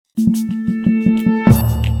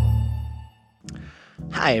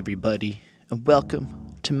Hi, everybody, and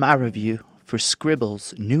welcome to my review for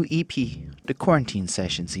Scribble's new EP, the Quarantine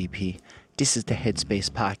Sessions EP. This is the Headspace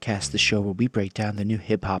Podcast, the show where we break down the new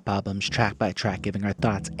hip hop albums track by track, giving our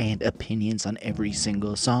thoughts and opinions on every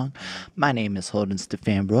single song. My name is Holden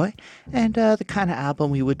Stefan and the kind of album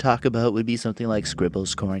we would talk about would be something like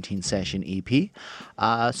Scribble's Quarantine Session EP.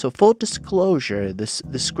 So, full disclosure, the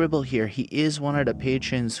Scribble here, he is one of the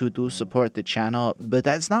patrons who do support the channel, but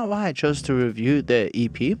that's not why I chose to review the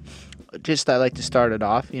EP. Just I like to start it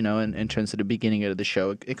off, in terms of the beginning of the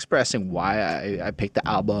show, expressing why I picked the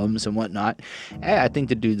albums and whatnot. Hey, I think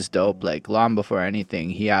the dude's dope. Like, long before anything,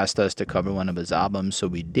 he asked us to cover one of his albums, so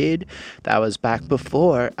we did. That was back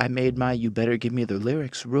before I made my "you better give me the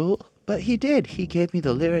lyrics" rule. But he did. He gave me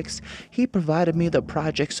the lyrics. He provided me the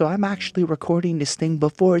project. So I'm actually recording this thing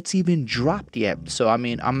before it's even dropped yet. So, I'm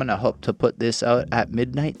going to hope to put this out at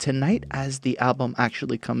midnight tonight as the album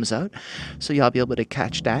actually comes out. So y'all be able to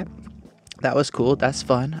catch that. That was cool. That's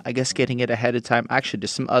fun. I guess getting it ahead of time. Actually,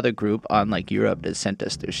 there's some other group on Europe that sent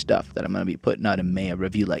us their stuff that I'm going to be putting out in May, a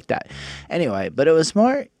review like that. Anyway, but it was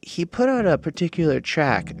more, he put out a particular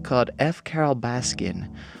track called F. Carol Baskin.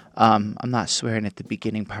 I'm not swearing at the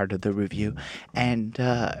beginning part of the review. And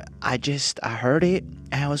I heard it,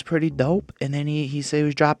 and it was pretty dope. And then he said he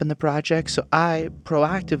was dropping the project. So I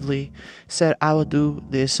proactively said, I will do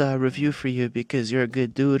this review for you because you're a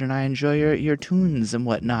good dude and I enjoy your tunes and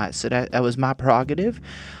whatnot. So that was my prerogative.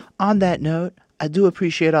 On that note, I do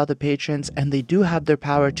appreciate all the patrons, and they do have their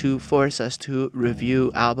power to force us to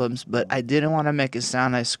review albums, but I didn't want to make it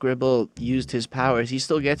sound like Scribble used his powers. He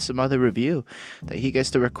still gets some other review that he gets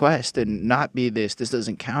to request and not be this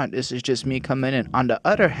doesn't count. This is just me coming in. On the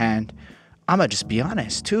other hand, I'm going to just be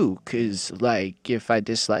honest, too, because, if I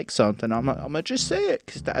dislike something, I'm going to just say it,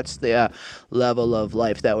 because that's the level of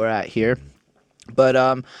life that we're at here. But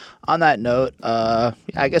on that note, I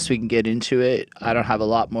guess we can get into it. I don't have a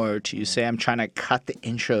lot more to say. I'm trying to cut the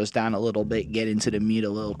intros down a little bit, get into the meat a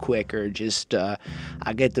little quicker. Just I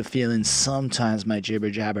get the feeling sometimes my jibber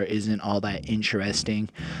jabber isn't all that interesting,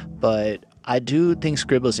 but I do think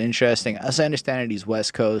Scribble's interesting. As I understand it, he's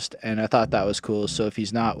West Coast, and I thought that was cool. So if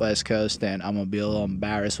he's not West Coast, then I'm gonna be a little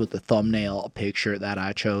embarrassed with the thumbnail picture that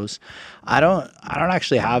I chose. I don't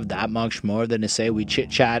actually have that much more than to say. We chit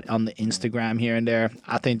chat on the Instagram here and there.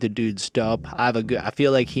 I think the dude's dope. I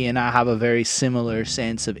feel like he and I have a very similar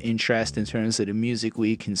sense of interest in terms of the music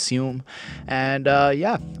we consume, and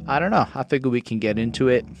yeah, I don't know. I figure we can get into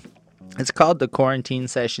it. It's called the Quarantine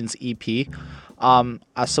Sessions EP.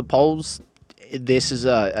 I suppose this is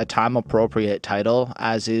a time-appropriate title,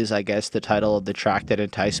 as is, I guess, the title of the track that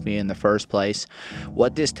enticed me in the first place.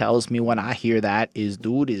 What this tells me when I hear that is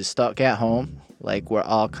dude is stuck at home. Like, we're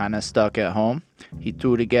all kind of stuck at home. He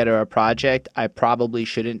threw together a project. I probably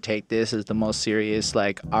shouldn't take this as the most serious,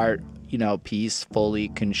 art, piece, fully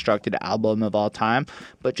constructed album of all time,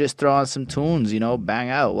 but just throw on some tunes, bang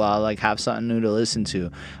out while have something new to listen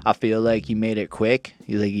to. I feel like he made it quick.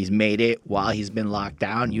 He's made it while he's been locked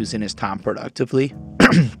down, using his time productively.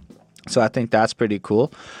 So I think that's pretty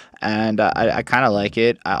cool, and I kind of like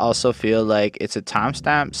it. I also feel like it's a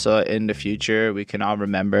timestamp, so in the future we can all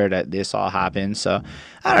remember that this all happened. So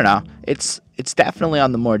I don't know. It's definitely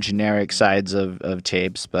on the more generic sides of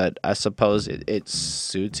tapes, but I suppose it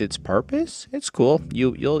suits its purpose. It's cool.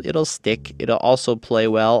 It'll stick. It'll also play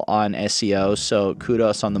well on SEO, so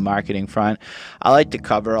kudos on the marketing front. I like the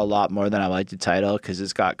cover a lot more than I like the title because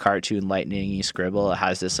it's got cartoon lightning-y Scribble. It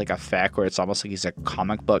has this effect where it's almost like he's a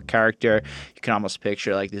comic book character. You can almost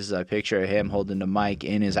picture this is a picture of him holding the mic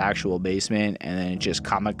in his actual basement, and then it just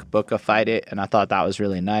comic bookified it, and I thought that was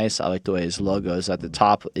really nice. I like the way his logo is at the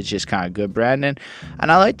top. It's just kind of good branding.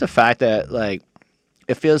 And I like the fact that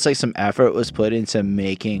it feels like some effort was put into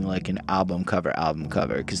making an album cover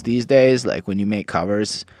because these days when you make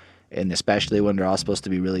covers, and especially when they're all supposed to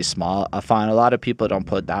be really small, I find a lot of people don't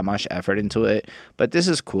put that much effort into it. But this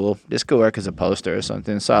is cool. This could work as a poster or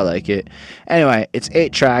something, so I like it. Anyway, it's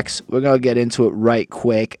 8 tracks. We're gonna get into it right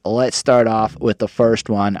quick. Let's start off with the first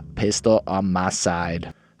one, Pistol on My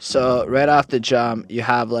Side. So right off the jump, you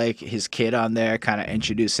have his kid on there kind of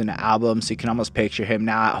introducing the album. So you can almost picture him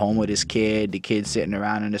now at home with his kid, the kid sitting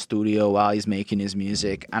around in the studio while he's making his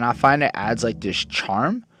music. And I find it adds this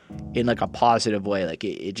charm in a positive way.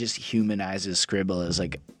 It just humanizes Scribble as a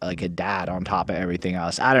dad on top of everything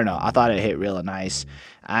else. I don't know. I thought it hit real nice.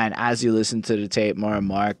 And as you listen to the tape more and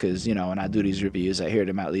more, because, when I do these reviews, I hear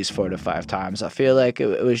them at least 4 to 5 times. I feel like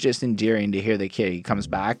it was just endearing to hear the kid. He comes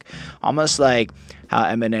back almost how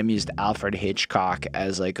Eminem used Alfred Hitchcock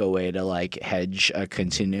as like a way to like hedge a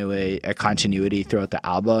continuity throughout the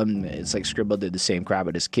album. It's like Scribble did the same crap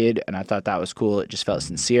with his kid, and I thought that was cool. It just felt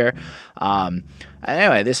sincere.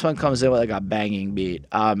 Anyway, this one comes in with like a banging beat.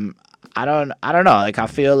 I don't know. Like, I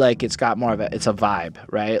feel like it's got more of it's a vibe,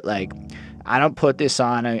 right? Like, I don't put this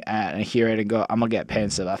on and hear it and go, I'm gonna get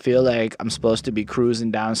pensive. I feel like I'm supposed to be cruising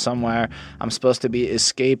down somewhere. I'm supposed to be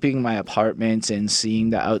escaping my apartment and seeing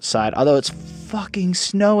the outside. Although it's fucking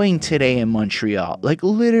snowing today in Montreal. Like,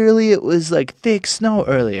 literally, it was like thick snow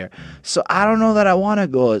earlier. So I don't know that I want to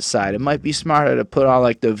go outside. It might be smarter to put on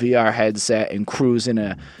like the VR headset and cruise in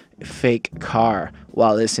a fake car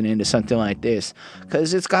while listening to something like this,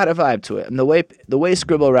 because it's got a vibe to it. And the way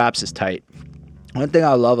Scribble raps is tight. One thing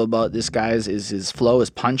I love about this guy is his flow is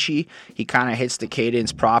punchy. He kind of hits the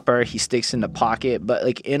cadence proper. He sticks in the pocket, but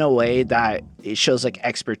like in a way that it shows like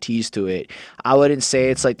expertise to it. I wouldn't say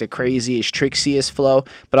it's like the craziest, trixiest flow,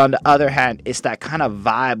 but on the other hand, it's that kind of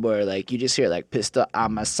vibe where like you just hear like pistol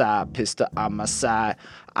on my side, pistol on my side.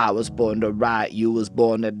 I was born to ride, you was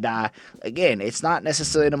born to die. Again, it's not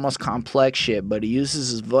necessarily the most complex shit, but he uses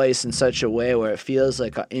his voice in such a way where it feels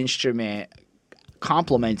like an instrument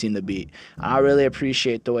complementing the beat. I really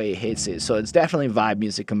appreciate the way he hits it. So it's definitely vibe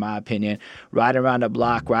music in my opinion. Riding around the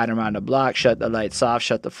block, shut the lights off,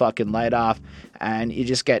 shut the fucking light off, and you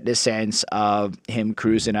just get this sense of him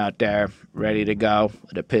cruising out there, ready to go,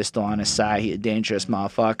 with a pistol on his side. He's a dangerous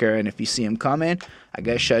motherfucker, and if you see him coming, I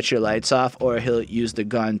guess shut your lights off, or he'll use the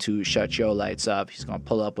gun to shut your lights up. He's gonna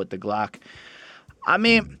pull up with the Glock. I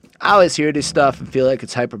mean, I always hear this stuff and feel like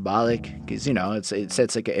it's hyperbolic because, you know, it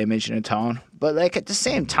sets like an image and a tone. But like at the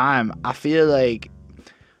same time, I feel like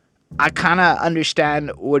I kind of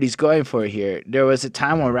understand what he's going for here. There was a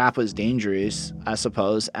time when rap was dangerous, I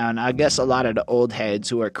suppose. And I guess a lot of the old heads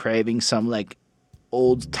who are craving some like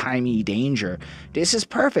old-timey danger, this is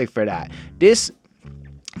perfect for that. This,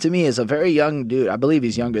 to me, is a very young dude. I believe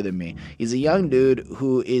he's younger than me. He's a young dude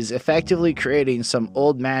who is effectively creating some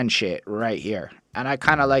old man shit right here. And I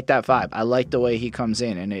kind of like that vibe. I like the way he comes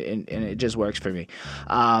in, and it just works for me.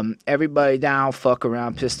 Everybody down, fuck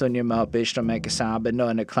around, pistol in your mouth, bitch, don't make a sound. But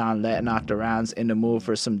knowing the clown letting off the rounds, in the mood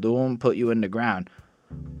for some doom, put you in the ground.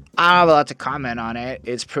 I don't have a lot to comment on it.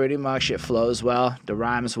 It's pretty much, it flows well, the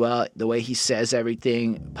rhymes well, the way he says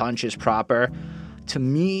everything, punches proper. To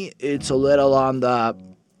me, it's a little on the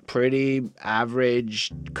pretty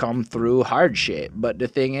average come through hard shit, but the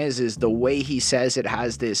thing is the way he says it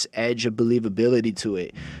has this edge of believability to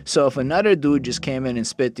it. So if another dude just came in and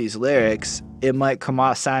spit these lyrics, it might come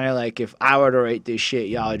off sounding like if I were to write this shit,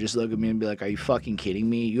 y'all would just look at me and be like, are you fucking kidding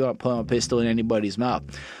me? You aren't putting a pistol in anybody's mouth.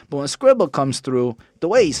 But when Scribble comes through, the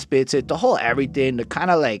way he spits it, the whole everything, the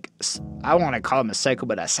kind of like, I want to call him a psycho,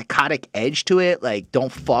 but a psychotic edge to it, like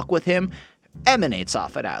don't fuck with him, emanates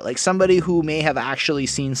off of that. Like somebody who may have actually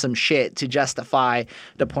seen some shit to justify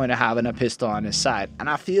the point of having a pistol on his side. And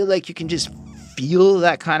I feel like you can just feel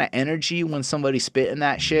that kind of energy when somebody's spitting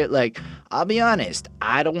that shit. Like, I'll be honest,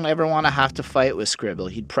 I don't ever want to have to fight with Scribble.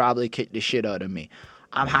 He'd probably kick the shit out of me.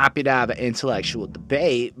 I'm happy to have an intellectual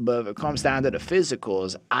debate, but if it comes down to the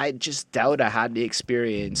physicals, I just doubt I had the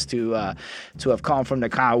experience to have come from the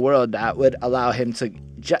kind of world that would allow him to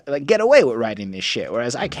get away with writing this shit,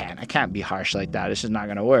 whereas I can't be harsh like that. It's just not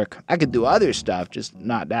going to work. I could do other stuff, just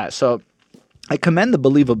not that. So I commend the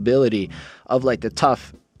believability of like the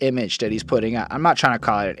tough image that he's putting out. I'm not trying to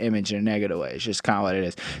call it an image in a negative way. It's just kind of what it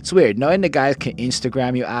is. It's weird. Knowing the guys can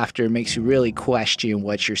Instagram you after makes you really question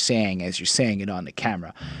what you're saying as you're saying it on the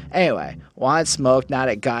camera. Anyway, want smoke, now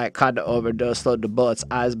that guy caught the overdose, load the bullets,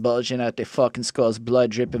 eyes bulging out their fucking skulls, blood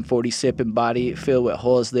dripping, 40 sipping, body filled with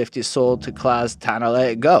holes, lift your soul to clouds, time to let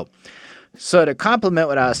it go. So to complement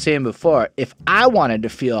what I was saying before, if I wanted to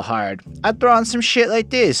feel hard, I'd throw on some shit like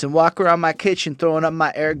this and walk around my kitchen throwing up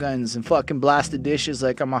my air guns and fucking blast the dishes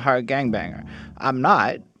like I'm a hard gangbanger. I'm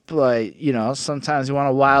not, but, you know, sometimes you want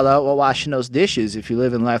to wild out while washing those dishes if you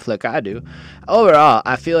live in life like I do. Overall,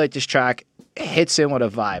 I feel like this track hits in with a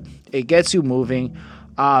vibe. It gets you moving.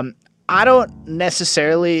 I don't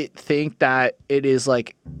necessarily think that it is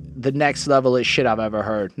like the next level of shit I've ever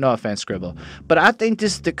heard. No offense, Scribble. But I think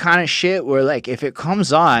this is the kind of shit where like if it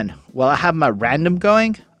comes on while I have my random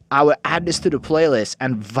going, I would add this to the playlist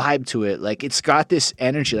and vibe to it. Like, it's got this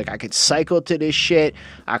energy. Like, I could cycle to this shit.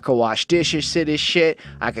 I could wash dishes to this shit.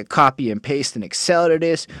 I could copy and paste in Excel to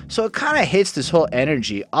this. So it kind of hits this whole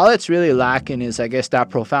energy. All it's really lacking is, I guess, that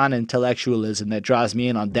profound intellectualism that draws me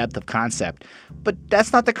in on depth of concept. But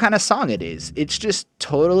that's not the kind of song it is. It's just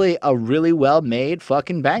totally a really well-made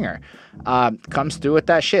fucking banger. Comes through with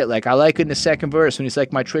that shit. Like, I like in the second verse when he's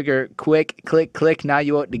like, my trigger quick, click, click, now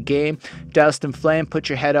you out the game. Doused in flame, put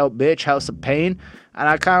your head out, bitch, House of Pain. And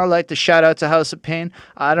I kind of like to shout out to House of Pain.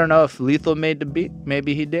 I don't know if Lethal made the beat.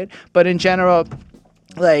 Maybe he did. But in general,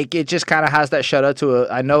 like, it just kind of has that shout out to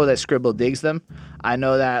I know that Scribble digs them. I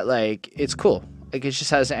know that, like, it's cool. Like, it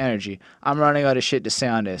just has the energy. I'm running out of shit to say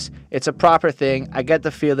on this. It's a proper thing. I get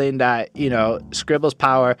the feeling that, Scribble's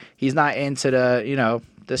power, he's not into the,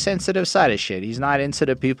 the sensitive side of shit. He's not into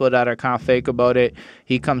the people that are kind of fake about it.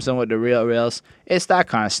 He comes in with the real reels. It's that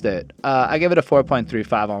kind of shit. I give it a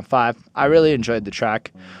 4.35 on 5. I really enjoyed the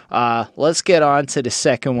track. Let's get on to the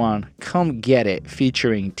second one. Come Get It,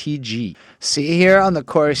 featuring TG. See, here on the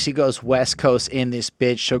chorus, he goes West Coast in this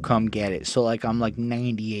bitch, so come get it. So, like, I'm like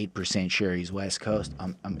 98% sure he's West Coast.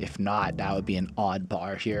 If not, that would be an odd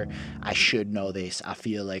bar here. I should know this. I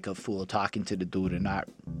feel like a fool talking to the dude and not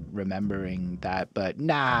remembering that. But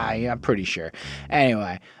nah, yeah, I'm pretty sure.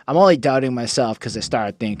 Anyway, I'm only doubting myself because I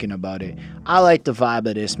started thinking about it. I like the vibe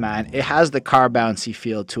of this, man. It has the car bouncy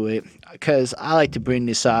feel to it because I like to bring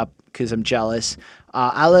this up because I'm jealous.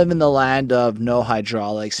 I live in the land of no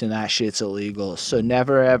hydraulics and that shit's illegal. So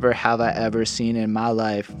never ever have I ever seen in my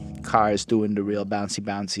life cars doing the real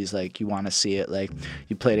bouncies like you want to see it. Like,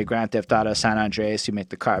 you play the Grand Theft Auto San Andreas, you make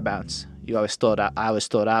the car bounce. I always stole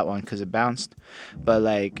that one because it bounced. But,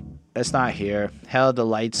 like, it's not here. Hell, the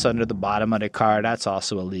lights under the bottom of the car, that's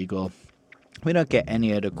also illegal. We don't get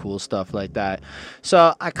any of the cool stuff like that.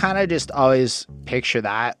 So I kind of just always picture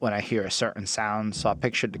that when I hear a certain sound. So I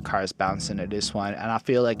pictured the cars bouncing to this one, and I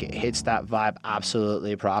feel like it hits that vibe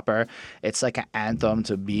absolutely proper. It's like an anthem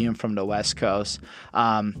to being from the West Coast.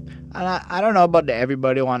 And I don't know about the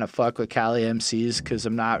everybody want to fuck with Cali MCs because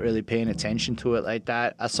I'm not really paying attention to it like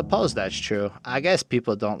that. I suppose that's true. I guess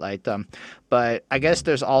people don't like them. But I guess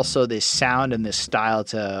there's also this sound and this style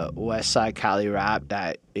to West Side Cali rap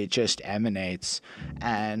that it just emanates,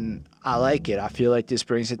 and I like it. I feel like this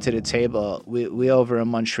brings it to the table. We over in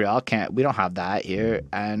Montreal we don't have that here,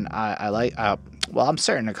 and well, I'm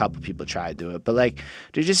certain a couple people try to do it, but like,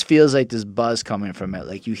 there just feels like this buzz coming from it.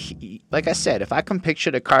 Like, like I said, if I can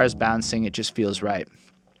picture the cars bouncing, it just feels right.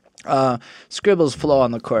 Scribble's flow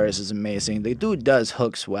on the chorus is amazing. The dude does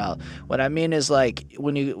hooks well. What I mean is, like,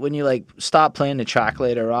 when you like stop playing the track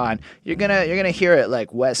later on, you're gonna hear it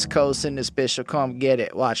like West Coast in this bitch, so come get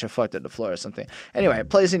it. Watch, I fucked at the floor or something. Anyway, it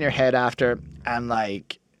plays in your head after, and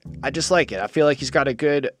like, I just like it. I feel like he's got a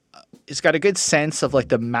good sense of like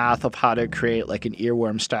the math of how to create like an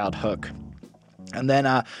earworm styled hook. And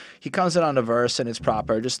then he comes in on the verse, and it's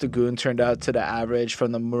proper. Just the goon turned out to the average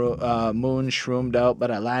from the moon, shroomed out,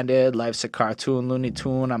 but I landed. Life's a cartoon, Looney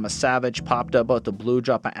Tune. I'm a savage, popped up out the blue,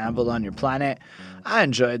 drop an anvil on your planet. I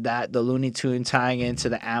enjoyed that. The Looney Tune tying into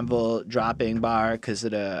the anvil dropping bar, because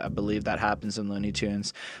I believe that happens in Looney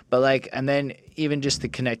Tunes. But like, and then even just the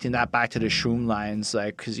connecting that back to the shroom lines,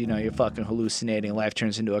 like, because, you're fucking hallucinating. Life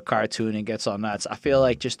turns into a cartoon and gets all nuts. I feel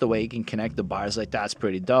like just the way you can connect the bars like that's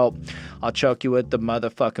pretty dope. I'll choke you with the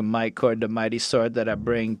motherfucking mic cord, the mighty sword that I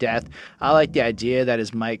bring death. I like the idea that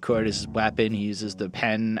his mic cord is his weapon. He uses the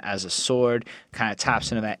pen as a sword, kind of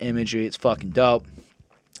taps into that imagery. It's fucking dope.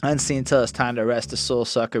 Unseen till it's time to rest the soul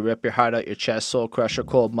sucker, rip your heart out your chest, soul crusher,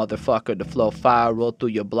 cold motherfucker, the flow fire, roll through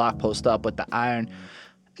your block, post up with the iron.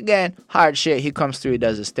 Again, hard shit. He comes through, he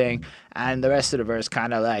does his thing, and the rest of the verse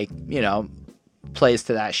kind of like, plays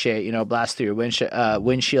to that shit. Blast through your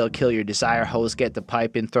windshield, kill your desire, hose, get the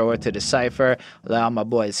pipe in, throw it to the cipher, allow my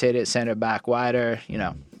boys hit it, send it back wider.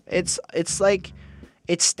 It's like,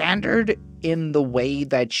 it's standard in the way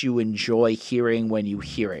that you enjoy hearing when you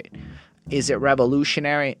hear it. Is it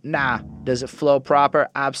revolutionary? Nah. Does it flow proper?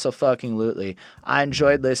 Absolutely. I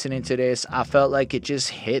enjoyed listening to this. I felt like it just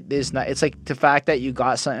hit this night. It's like the fact that you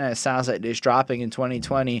got something that sounds like this dropping in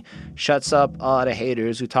 2020 shuts up all the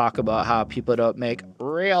haters who talk about how people don't make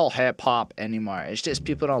real hip-hop anymore. It's just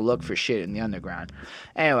people don't look for shit in the underground.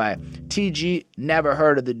 Anyway, TG, never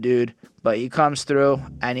heard of the dude, but he comes through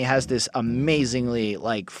and he has this amazingly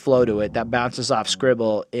like flow to it that bounces off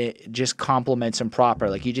Scribble. It just complements him proper.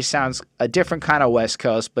 Like, he just sounds a different kind of West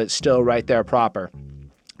Coast, but still right there proper.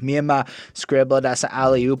 Me and my Scribble, that's an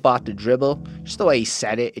alley-oop off the dribble. Just the way he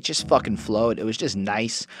said it, it just fucking flowed. It was just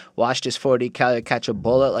nice. Watch this 40 cal catch a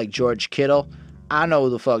bullet like George Kittle. I know who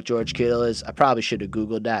the fuck George Kittle is. I probably should have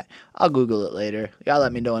Googled that. I'll Google it later. Y'all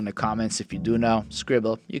let me know in the comments if you do know.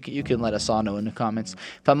 Scribble. You can let us all know in the comments.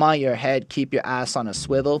 If I'm on your head, keep your ass on a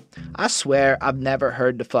swivel. I swear I've never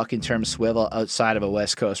heard the fucking term swivel outside of a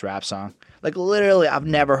West Coast rap song. Like, literally, I've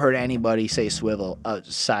never heard anybody say swivel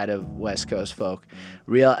outside of West Coast folk.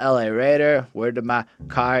 Real LA Raider, word to my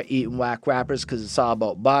car, eating whack rappers because it's all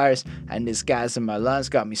about bars. And this guy's in my lungs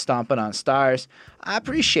got me stomping on stars. I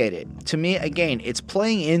appreciate it. To me, again, it's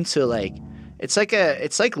playing into, like, it's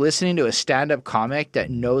like listening to a stand-up comic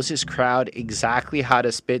that knows his crowd exactly how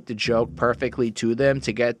to spit the joke perfectly to them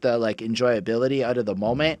to get the, like, enjoyability out of the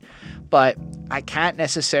moment. But I can't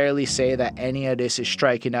necessarily say that any of this is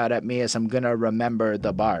striking out at me as I'm going to remember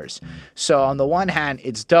the bars. So on the one hand,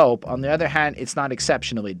 it's dope. On the other hand, it's not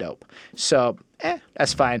exceptionally dope. So,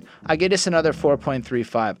 that's fine. I give this another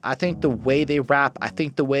 4.35. I think the way they rap, I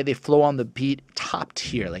think the way they flow on the beat, top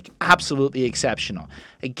tier, like absolutely exceptional.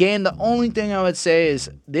 Again, the only thing I would say is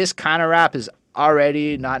this kind of rap is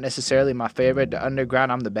already not necessarily my favorite. The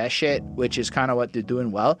underground, I'm the best shit, which is kind of what they're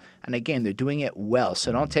doing well. And again, they're doing it well.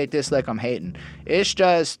 So don't take this like I'm hating. It's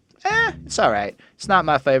just, it's all right. It's not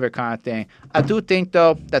my favorite kind of thing. I do think,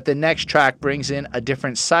 though, that the next track brings in a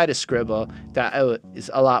different side of Scribble that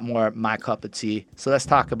is a lot more my cup of tea. So let's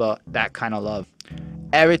talk about that kind of love.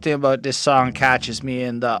 Everything about this song catches me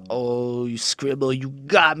in the, oh, you Scribble, you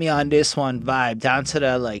got me on this one vibe, down to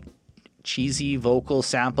the, like, cheesy vocal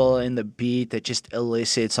sample in the beat that just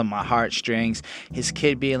elicits on my heartstrings. His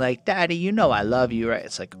kid being like, "Daddy, you know I love you," right?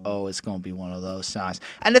 It's like, oh, it's gonna be one of those songs.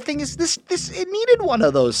 And the thing is, this it needed one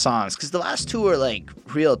of those songs because the last two were like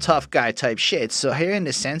real tough guy type shit. So hearing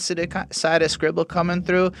the sensitive side of Scribble coming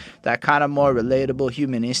through, that kind of more relatable,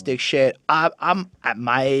 humanistic shit, I'm at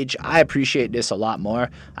my age, I appreciate this a lot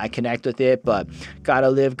more. I connect with it, but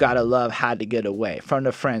gotta live, gotta love, had to get away from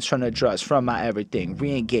the friends, from the drugs, from my everything,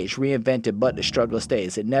 re-engage, reinvent. But the struggle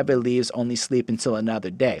stays. It never leaves, only sleep until another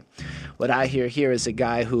day. What I hear here is a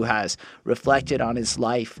guy who has reflected on his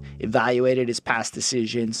life, evaluated his past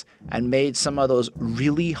decisions, and made some of those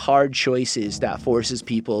really hard choices that forces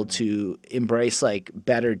people to embrace like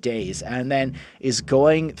better days, and then is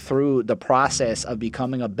going through the process of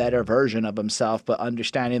becoming a better version of himself, but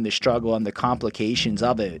understanding the struggle and the complications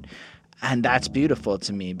of it. And that's beautiful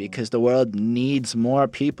to me because the world needs more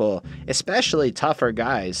people, especially tougher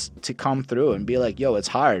guys, to come through and be like, yo, it's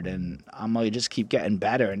hard and I'm going to just keep getting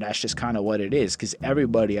better. And that's just kind of what it is because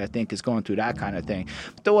everybody, I think, is going through that kind of thing.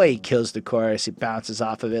 But the way he kills the chorus, he bounces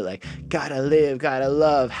off of it like, gotta live, gotta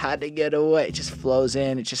love, had to get away. It just flows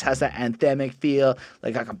in. It just has that anthemic feel.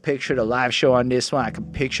 Like I can picture the live show on this one. I can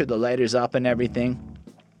picture the lighters up and everything.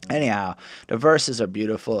 Anyhow, the verses are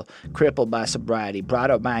beautiful. Crippled by sobriety,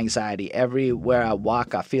 brought up by anxiety. Everywhere I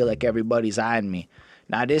walk, I feel like everybody's eyeing me.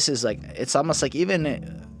 Now, this is like, it's almost like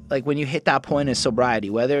even like when you hit that point in sobriety,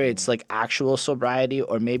 whether it's like actual sobriety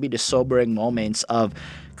or maybe the sobering moments of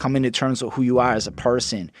coming to terms with who you are as a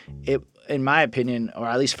person, it, in my opinion, or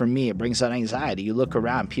at least for me, it brings out anxiety. You look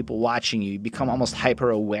around, people watching you, you become almost hyper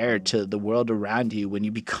aware to the world around you when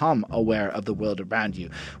you become aware of the world around you,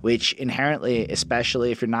 which inherently,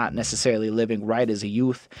 especially if you're not necessarily living right as a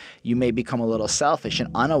youth, you may become a little selfish and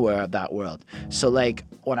unaware of that world. So like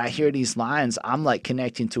when I hear these lines, I'm like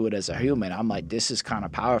connecting to it as a human. I'm like, this is kind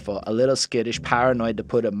of powerful, a little skittish, paranoid to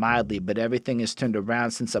put it mildly, but everything has turned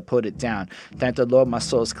around since I put it down. Thank the Lord, my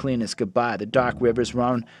soul's clean, it's goodbye. The dark rivers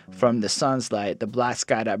run from the sun's light. The black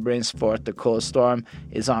sky that brings forth the cold storm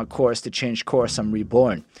is on course to change course. I'm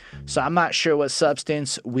reborn. So I'm not sure what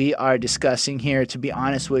substance we are discussing here. To be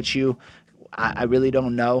honest with you, I really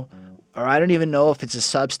don't know. Or I don't even know if it's a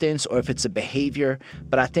substance or if it's a behavior,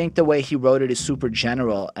 but I think the way he wrote it is super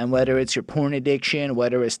general. And whether it's your porn addiction,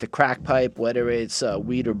 whether it's the crack pipe, whether it's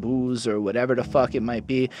weed or booze or whatever the fuck it might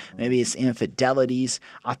be, maybe it's infidelities,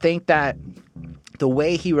 I think that the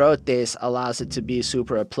way he wrote this allows it to be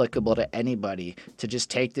super applicable to anybody to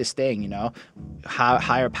just take this thing, you know,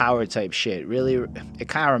 higher power type shit. Really, it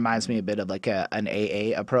kind of reminds me a bit of like an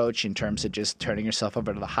AA approach in terms of just turning yourself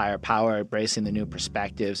over to the higher power, embracing the new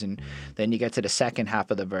perspectives. And then you get to the second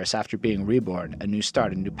half of the verse, after being reborn, a new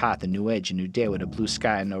start, a new path, a new age, a new day with a blue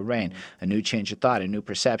sky and no rain, a new change of thought, a new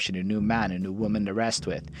perception, a new man, a new woman to rest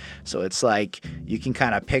with. So it's like you can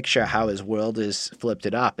kind of picture how his world is flipped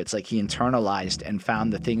it up. It's like he internalized and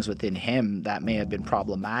found the things within him that may have been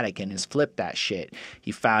problematic and has flipped that shit.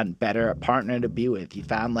 He found better a partner to be with. He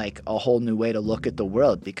found like a whole new way to look at the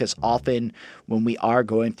world, because often when we are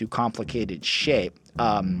going through complicated shit,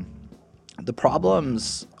 the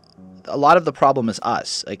problems a lot of the problem is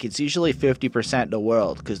us. Like, it's usually 50% the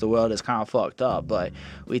world, because the world is kind of fucked up, but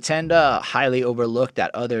we tend to highly overlook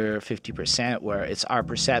that other 50% where it's our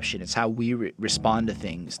perception, it's how we respond to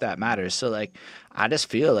things that matters. So like, I just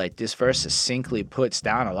feel like this verse succinctly puts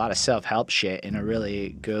down a lot of self-help shit in a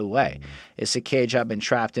really good way. It's a cage I've been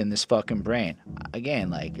trapped in, this fucking brain. Again,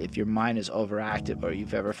 like, if your mind is overactive or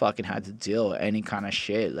you've ever fucking had to deal with any kind of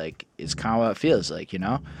shit, like, it's kind of what it feels like, you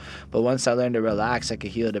know? But once I learned to relax, I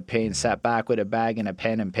could heal the pain. Sat back with a bag and a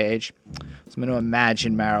pen and page. So I'm going to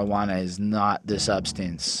imagine marijuana is not the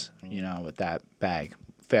substance, you know, with that bag.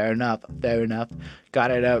 Fair enough.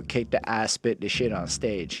 Got it out, kicked the ass, spit the shit on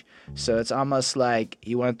stage. So it's almost like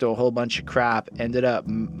he went through a whole bunch of crap, ended up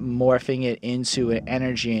morphing it into an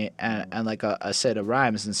energy and like a set of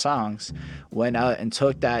rhymes and songs, went out and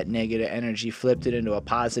took that negative energy, flipped it into a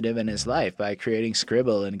positive in his life by creating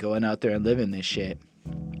Scribble and going out there and living this shit.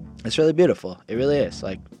 It's really beautiful. It really is.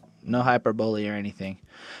 Like, no hyperbole or anything.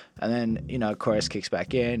 And then, you know, chorus kicks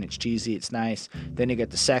back in. It's cheesy. It's nice. Then you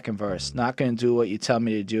get the second verse. Not going to do what you tell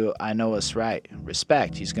me to do. I know what's right.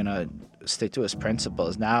 Respect. He's going to stick to his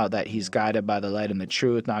principles. Now that he's guided by the light and the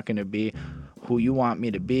truth, not going to be who you want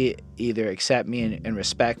me to be. Either accept me and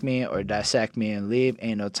respect me or dissect me and leave.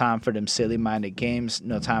 Ain't no time for them silly-minded games.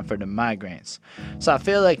 No time for them migraines. So I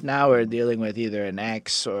feel like now we're dealing with either an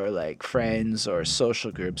ex or like friends or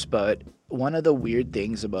social groups. But one of the weird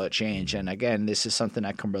things about change, and again, this is something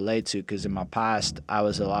I can relate to because in my past, I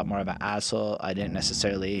was a lot more of an asshole. I didn't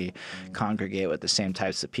necessarily congregate with the same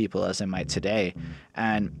types of people as I might today.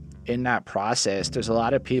 And in that process, there's a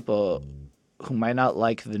lot of people who might not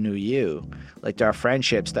like the new you. Like, there are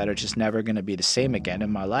friendships that are just never going to be the same again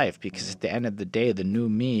in my life, because at the end of the day, the new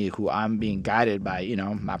me, who I'm being guided by, you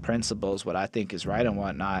know, my principles, what I think is right and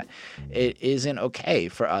whatnot, it isn't okay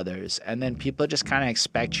for others. And then people just kind of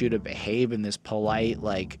expect you to behave in this polite,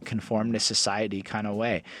 like, conform to society kind of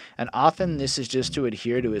way. And often this is just to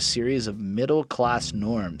adhere to a series of middle-class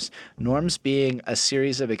norms. Norms being a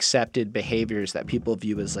series of accepted behaviors that people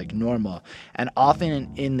view as, like, normal. And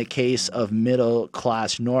often in the case of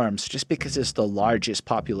middle-class norms, just because it's the largest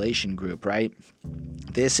population group, right?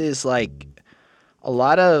 This is like a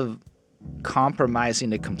lot of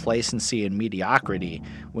compromising to complacency and mediocrity.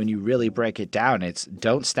 When you really break it down, it's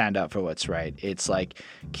don't stand up for what's right. It's like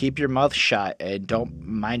keep your mouth shut and don't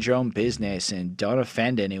mind your own business and don't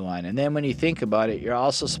offend anyone. And then when you think about it, you're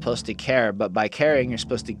also supposed to care, but by caring, you're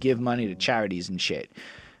supposed to give money to charities and shit.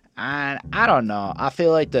 And I don't know. I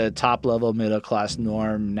feel like the top level middle class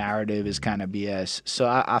norm narrative is kind of BS. So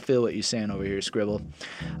I feel what you're saying over here, Scribble.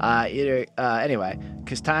 Anyway,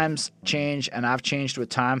 because times change and I've changed with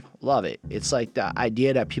time. Love it. It's like the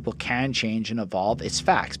idea that people can change and evolve. It's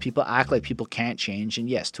facts. People act like people can't change. And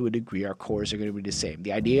yes, to a degree, our cores are going to be the same.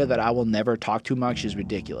 The idea that I will never talk too much is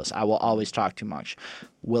ridiculous. I will always talk too much.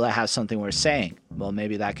 Will I have something worth saying? Well,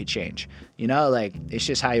 maybe that could change. You know, like, it's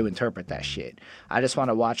just how you interpret that shit. I just want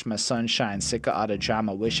to watch my son shine, sick of all the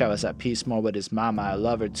drama. Wish I was at peace more with his mama. I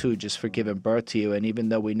love her too, just for giving birth to you. And even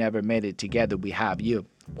though we never made it together, we have you.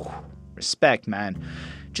 Respect, man.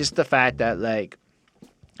 Just the fact that, like,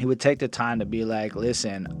 he would take the time to be like,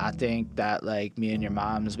 listen, I think that, like, me and your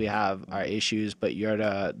moms, we have our issues, but you're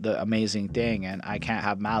the amazing thing, and I can't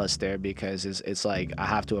have malice there because it's like I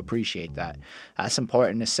have to appreciate that. That's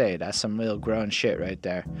important to say. That's some real grown shit right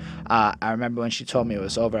there. I remember when she told me it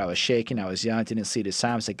was over, I was shaking, I was young, didn't see the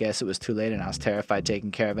signs. I guess it was too late, and I was terrified taking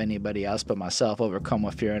care of anybody else but myself, overcome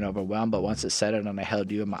with fear and overwhelmed. But once it settled and I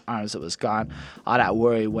held you in my arms, it was gone. All that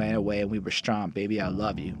worry went away, and we were strong. Baby, I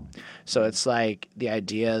love you. So it's like the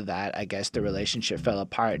idea that I guess the relationship fell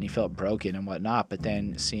apart and he felt broken and whatnot, but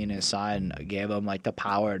then seeing his son gave him like the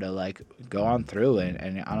power to like go on through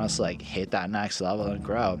and honestly like hit that next level and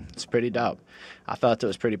grow. It's pretty dope. I felt it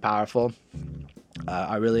was pretty powerful.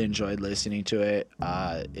 I really enjoyed listening to it.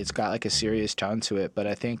 It's got like a serious tone to it, but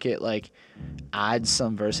I think it like adds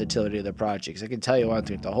some versatility to the project. I can tell you one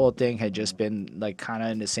thing, the whole thing had just been like kind of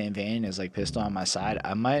in the same vein as like Pistol on My Side.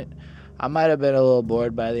 I might have been a little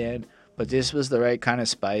bored by the end, but this was the right kind of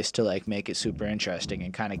spice to like make it super interesting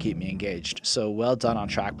and kind of keep me engaged. So well done on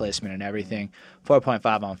track placement and everything.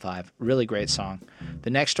 4.5 on 5. Really great song.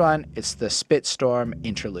 The next one, it's the Spitstorm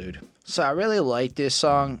Interlude. So I really like this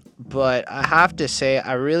song, but I have to say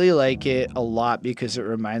I really like it a lot because it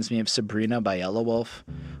reminds me of Sabrina by Yelawolf,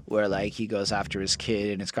 where like he goes after his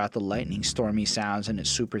kid and it's got the lightning stormy sounds and it's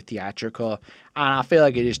super theatrical. And I feel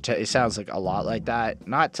like it sounds like a lot like that.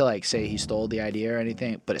 Not to like say he stole the idea or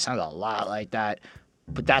anything, but it sounds a lot like that.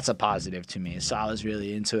 But that's a positive to me. So I was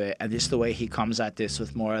really into it. And just the way he comes at this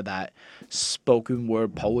with more of that spoken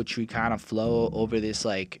word poetry kind of flow over this,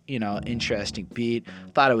 like, you know, interesting beat.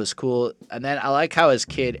 Thought it was cool. And then I like how his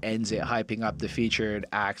kid ends it, hyping up the featured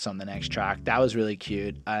acts on the next track. That was really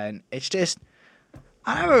cute. And it's just,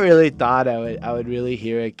 I never really thought I would really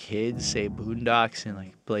hear a kid say Boondocks and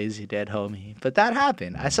like Blaze You Dead Homie, but that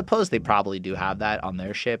happened. I suppose they probably do have that on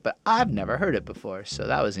their shit, but I've never heard it before, so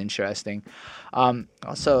that was interesting.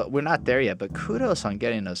 Also, we're not there yet, but kudos on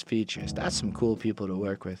getting those features. That's some cool people to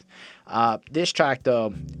work with. This track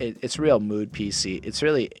though, it's real mood piecey.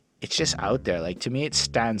 It's just out there. Like, to me, it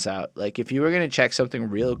stands out. Like, if you were gonna check something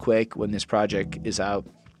real quick when this project is out,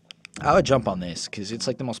 I would jump on this because it's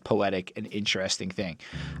like the most poetic and interesting thing.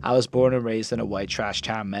 I was born and raised in a white trash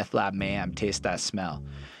town, meth lab mayhem, taste that smell.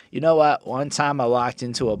 You know what? One time I walked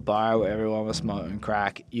into a bar where everyone was smoking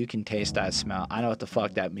crack. You can taste that smell. I know what the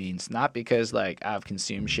fuck that means. Not because like I've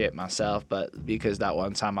consumed shit myself, but because that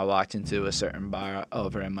one time I walked into a certain bar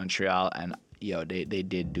over in Montreal and they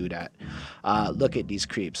did do that. Look at these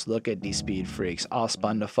creeps. Look at these speed freaks. All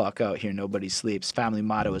spun the fuck out here. Nobody sleeps. Family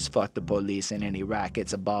motto is fuck the police. And any rat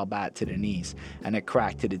gets a ball bat to the knees and a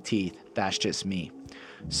crack to the teeth. That's just me.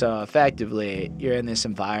 So effectively, you're in this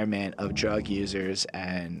environment of drug users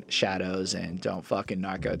and shadows and don't fucking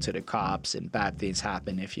knock out to the cops and bad things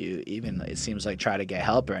happen if you even, it seems like, try to get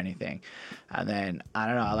help or anything. And then, I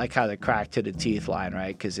don't know, I like how the crack to the teeth line,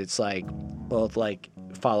 right? Because it's like both like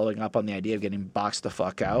following up on the idea of getting boxed the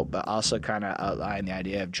fuck out, but also kind of outline the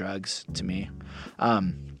idea of drugs to me.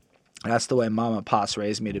 That's the way Mama Pops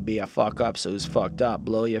raised me to be. I fuck up, so who's fucked up?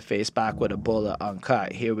 Blow your face back with a bullet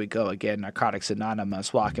uncut. Here we go again. Narcotics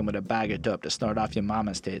Anonymous, walking with a bag of dope to snort off your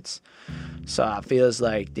mama's tits. So it feels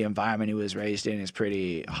like the environment he was raised in is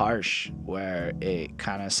pretty harsh, where it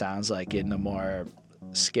kind of sounds like in the more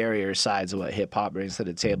scarier sides of what hip-hop brings to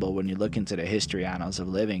the table when you look into the history annals of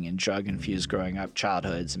living in drug-infused growing up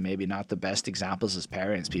childhoods, and maybe not the best examples as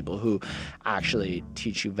parents, people who actually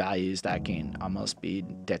teach you values that can almost be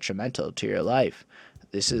detrimental to your life.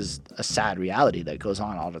 This is a sad reality that goes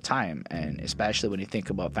on all the time, and especially when you think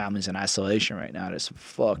about families in isolation right now, there's some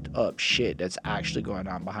fucked up shit that's actually going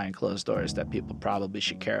on behind closed doors that people probably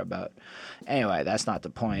should care about. Anyway, that's not the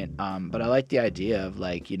point, but I like the idea of,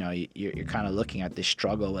 like, you know, you're kind of looking at this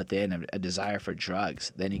struggle within a desire for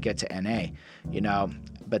drugs. Then you get to NA, you know,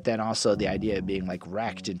 but then also the idea of being like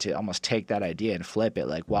wrecked, and to almost take that idea and flip it,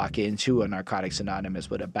 like walk into a Narcotics Anonymous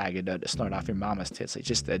with a bag of dope to snort off your mama's tits, like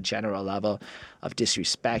just the general level of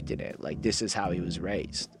disrespect in it. Like, this is how he was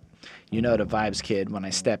raised. You know the vibes, kid. When I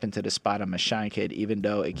step into the spot, I'm a shine kid. Even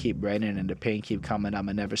though it keep raining and the pain keep coming,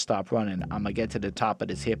 I'ma never stop running. I'ma get to the top of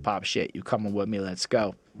this hip-hop shit. You coming with me? Let's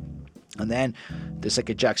go. And then there's like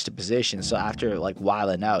a juxtaposition. So after like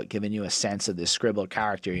wilding out, giving you a sense of this scribbled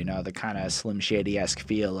character, you know, the kind of Slim Shady-esque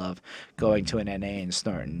feel of going to an NA and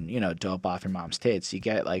snorting, you know, dope off your mom's tits, you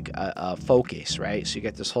get like a focus, right? So you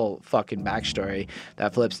get this whole fucking backstory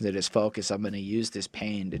that flips into this focus. I'm going to use this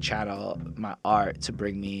pain to channel my art to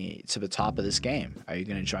bring me to the top of this game. Are you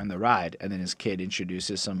going to join the ride? And then his kid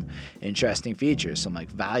introduces some interesting features, some like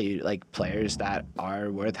value, like players that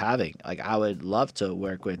are worth having. Like, I would love to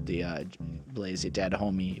work with the Blaze You Dead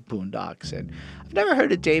Homie Boondocks, and I've never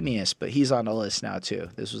heard of Damius, but he's on the list now too.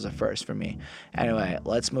 This was a first for me. Anyway,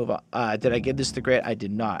 let's move on. Did I give this the grade? I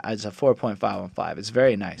did not. It's a 4.5 on 5. It's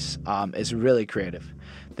very nice. It's really creative.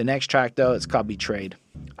 The next track though, it's called Betrayed.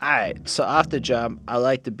 Alright, so off the jump, I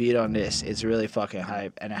like the beat on this. It's really fucking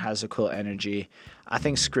hype, and it has a cool energy. I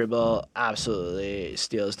think Scribble absolutely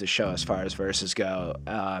steals the show as far as verses go.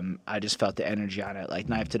 I just felt the energy on it, like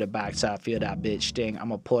knife to the backside, feel that bitch sting. I'm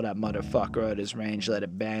gonna pull that motherfucker out his range, let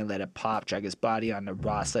it bang, let it pop, drag his body on the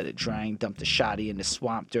rocks, let it drain, dump the shotty in the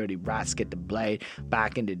swamp, dirty rats get the blade.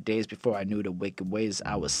 Back in the days before I knew the wicked ways,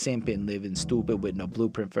 I was simping, living stupid with no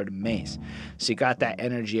blueprint for the maze. So you got that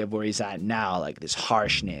energy of where he's at now, like this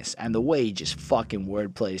harshness, and the way he just fucking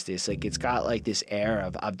wordplays this, like it's got like this air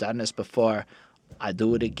of I've done this before, I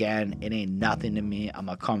do it again, it ain't nothing to me, I'm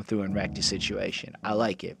gonna come through and wreck the situation. I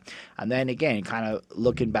like it. And then again, kind of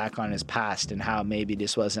looking back on his past and how maybe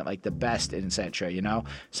this wasn't like the best, etc., you know?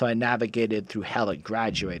 So I navigated through hell and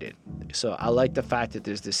graduated. So I like the fact that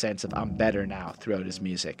there's this sense of I'm better now throughout his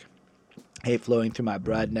music. Hate flowing through my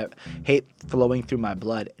blood,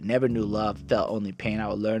 never knew love, felt only pain. I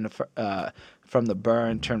would learn from the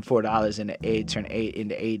burn, turn $4 into 8, turn 8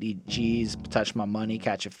 into 80 G's, touch my money,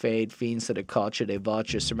 catch a fade, fiends to the culture, they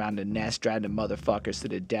vultures, surround the nest, drag the motherfuckers to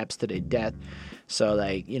the depths, to their death. So,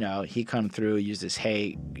 like, you know, he come through, use this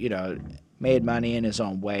hate, you know, made money in his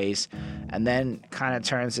own ways, and then kind of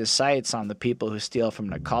turns his sights on the people who steal from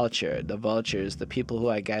the culture, the vultures, the people who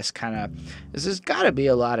I guess kind of, there's got to be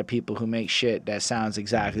a lot of people who make shit that sounds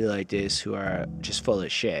exactly like this who are just full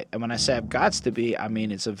of shit. And when I say I've got to be, I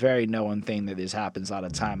mean it's a very known thing that this happens all the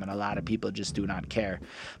time, and a lot of people just do not care.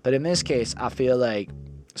 But in this case, I feel like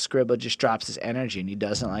Scribble just drops his energy and he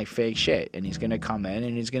doesn't like fake shit, and he's gonna come in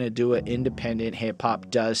and he's gonna do what independent hip-hop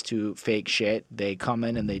does to fake shit. They come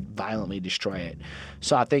in and they violently destroy it.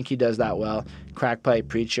 So I think he does that well. Crack pipe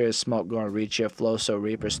preacher, smoke going reacher, flow so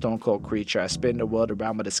reaper, stone cold creature. I spin the world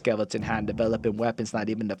around with a skeleton hand, developing weapons not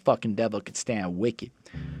even the fucking devil could stand. Wicked.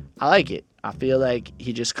 I like it. I feel like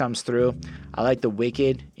he just comes through. I like the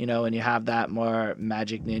Wicked, you know, when you have that more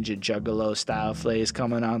Magic Ninja Juggalo style plays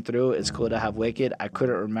coming on through. It's cool to have Wicked. I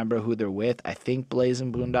couldn't remember who they're with. I think Blaze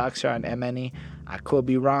and Boondocks are on MNE. I could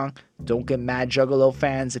be wrong. Don't get mad, Juggalo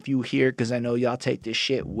fans, if you hear, because I know y'all take this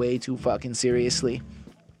shit way too fucking seriously.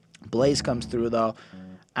 Blaze comes through, though.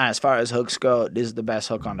 And as far as hooks go, this is the best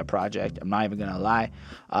hook on the project. I'm not even going to lie.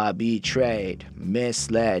 Betrayed,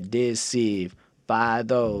 misled, deceived. By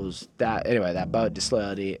those that about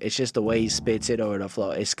disloyalty, it's just the way he spits it over the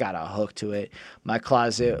flow. It's got a hook to it. My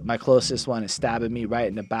closest one is stabbing me right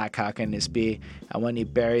in the back. How can this be? And when he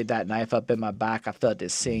buried that knife up in my back, I felt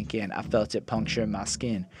it sink in. I felt it puncture my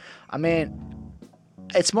skin. I mean,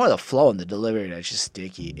 it's more the flow and the delivery that's just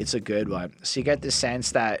sticky. It's a good one. So you get the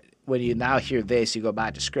sense that when you now hear this, you go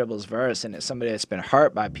back to Scribble's verse, and it's somebody that's been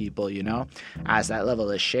hurt by people, you know, as that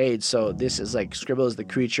level of shade. So this is like Scribble is the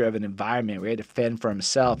creature of an environment where he had to fend for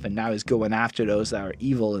himself, and now he's going after those that are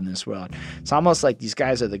evil in this world. It's almost like these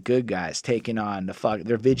guys are the good guys taking on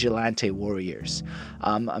they're vigilante warriors.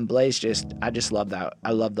 And Blaze I just love that.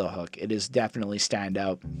 I love the hook. It is definitely stand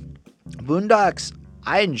out. Boondocks,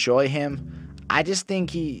 I enjoy him. I just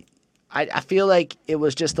think I feel like it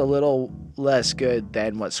was just a little less good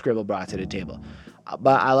than what Scribble brought to the table.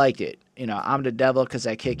 But I liked it. You know, I'm the devil because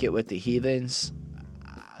I kick it with the heathens.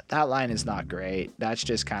 That line is not great. That's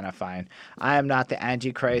just kind of fine. I am not the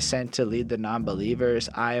Antichrist sent to lead the non-believers.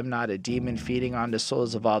 I am not a demon feeding on the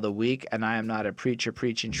souls of all the weak. And I am not a preacher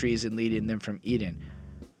preaching trees and leading them from Eden.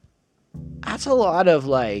 That's a lot of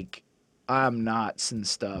like, I'm nots and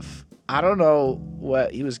stuff. I don't know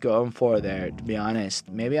what he was going for there, to be honest.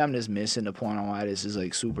 Maybe I'm just missing the point on why this is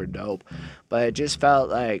like super dope. But it just felt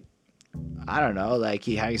like, I don't know, like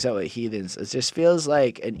he hangs out with heathens. It just feels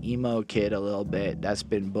like an emo kid a little bit that's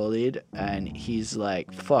been bullied, and he's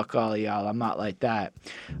like, fuck all y'all, I'm not like that.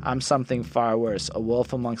 I'm something far worse, a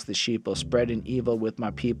wolf amongst the sheeple, spreading evil with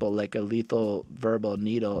my people like a lethal verbal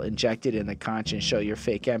needle injected in the conscience. Show your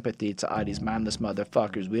fake empathy to all these mindless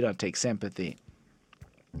motherfuckers. We don't take sympathy.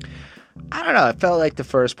 I don't know. It felt like the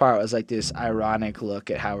first part was like this ironic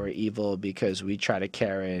look at how we're evil because we try to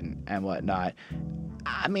care and whatnot.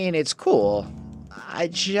 I mean, it's cool. I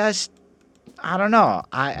don't know.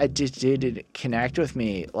 I just didn't connect with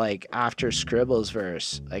me like after Scribble's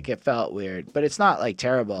verse. Like it felt weird, but it's not like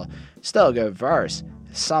terrible. Still a good verse.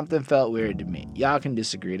 Something felt weird to me. Y'all can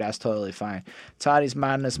disagree. That's totally fine. Toddy's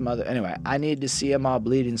mindless mother. Anyway, I need to see him all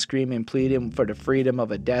bleeding, screaming, pleading for the freedom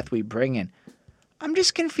of a death we bring in. I'm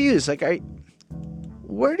just confused. Like, I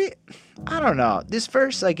don't know. This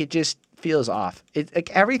verse, like, it just feels off.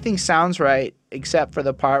 Like, everything sounds right except for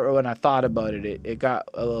the part where when I thought about it, it got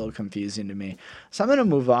a little confusing to me. So I'm going to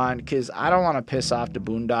move on because I don't want to piss off the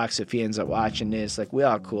Boondocks if he ends up watching this. Like, we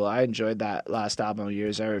all cool. I enjoyed that last album of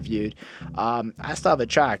yours I reviewed. I still have a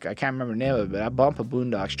track. I can't remember the name of it, but I bump a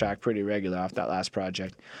Boondocks track pretty regular off that last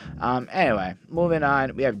project. Anyway, moving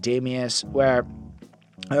on. We have Damius, where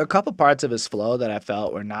there are a couple parts of his flow that I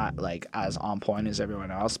felt were not like as on point as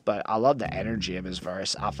everyone else, but I love the energy of his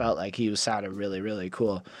verse. I felt like he sounded really, really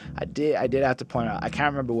cool. I did have to point out, I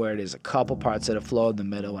can't remember where it is, a couple parts of the flow in the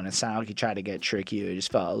middle when it sounded like he tried to get tricky. It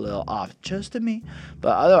just felt a little off, just to me.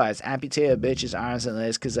 But otherwise, amputate a bitch's arms and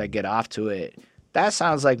legs because I get off to it. That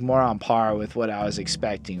sounds like more on par with what I was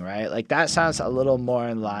expecting, right? Like that sounds a little more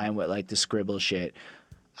in line with like the Scribble shit.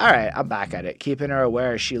 All right, I'm back at it. Keeping her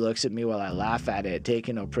aware, she looks at me while I laugh at it.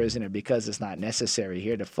 Taking no prisoner because it's not necessary.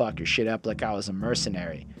 Here to fuck your shit up like I was a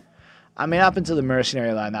mercenary. I mean, up until the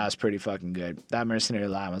mercenary line, that was pretty fucking good. That mercenary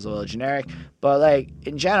line was a little generic. But, like,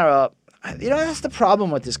 in general, you know, that's the problem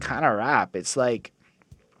with this kind of rap. It's like,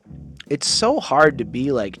 it's so hard to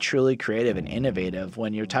be, like, truly creative and innovative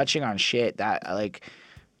when you're touching on shit that, like,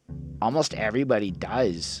 almost everybody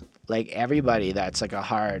does. Like, everybody that's, like, a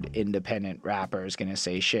hard, independent rapper is gonna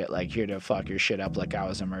say shit like, here to fuck your shit up like I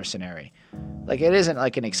was a mercenary. Like, it isn't,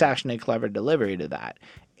 like, an exceptionally clever delivery to that.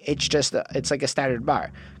 it's just, it's like a standard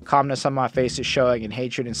bar. Calmness on my face is showing and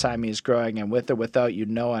hatred inside me is growing, and with or without you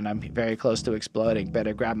knowing I'm very close to exploding.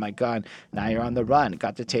 Better grab my gun, now you're on the run.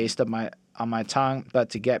 Got the taste of my on my tongue, but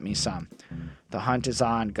to get me some. The hunt is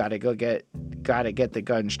on, gotta get the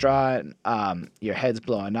guns drawn. Your head's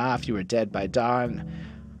blowing off, you were dead by dawn.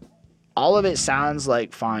 All of it sounds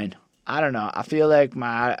like fine. I don't know. I feel like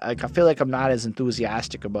I'm not as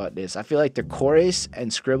enthusiastic about this. I feel like the chorus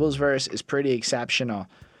and Scribbles verse is pretty exceptional.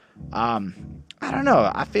 I don't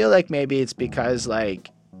know. I feel like maybe it's because like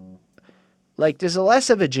there's a less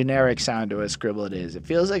of a generic sound to what Scribble it is. It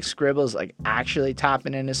feels like Scribble's like actually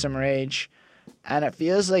tapping into some rage, and it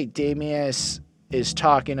feels like Damius is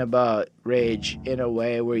talking about rage in a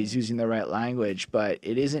way where he's using the right language, but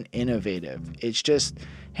it isn't innovative. It's just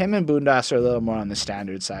him and Boondoss are a little more on the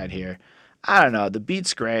standard side here. I don't know. The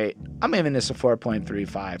beat's great. I'm giving this a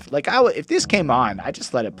 4.35. Like, if this came on, I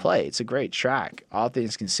just let it play. It's a great track, all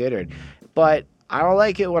things considered. But I don't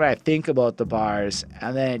like it when I think about the bars,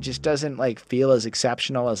 and then it just doesn't like feel as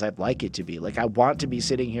exceptional as I'd like it to be. Like, I want to be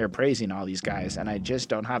sitting here praising all these guys, and I just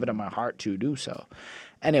don't have it in my heart to do so.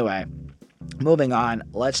 Anyway, moving on,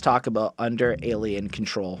 let's talk about Under Alien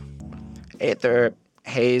Control. Aether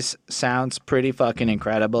Haze sounds pretty fucking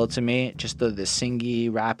incredible to me. Just the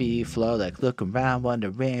singy, rappy flow, like look around,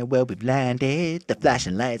 wondering where we've landed. The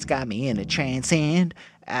flashing lights got me in a trance, and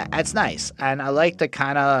that's nice. And I like the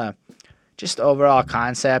kind of just overall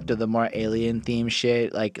concept of the more alien theme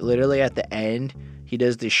shit. Like literally at the end, he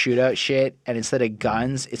does the shootout shit, and instead of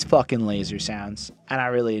guns, it's fucking laser sounds. And I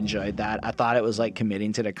really enjoyed that. I thought it was like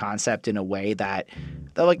committing to the concept in a way that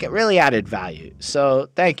like it really added value. So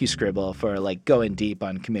thank you, Scribble, for like going deep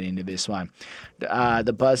on committing to this one.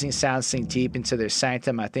 The buzzing sounds sink deep into their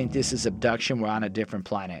sanctum. I think this is Abduction. We're on a different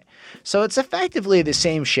planet. So it's effectively the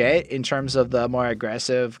same shit in terms of the more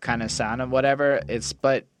aggressive kind of sound and whatever.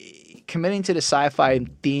 But committing to the sci-fi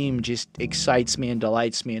theme just excites me and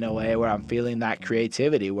delights me in a way where I'm feeling that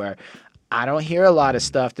creativity, where I don't hear a lot of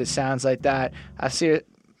stuff that sounds like that. I'm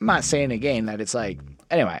not saying again that it's like,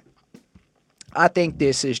 anyway, I think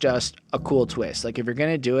this is just a cool twist. Like, if you're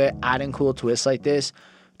going to do it, adding cool twists like this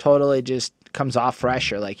totally just comes off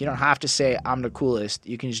fresher. Like, you don't have to say I'm the coolest.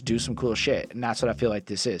 You can just do some cool shit, and that's what I feel like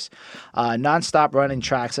this is. Non-stop running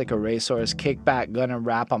tracks like a racehorse. Kick back, gun and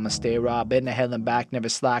rap, I'ma stay raw. Bend the head and back, never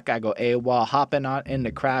slack. I go AWOL. Hopping on in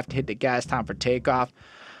the craft, hit the gas, time for takeoff.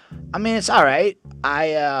 I mean, it's all right.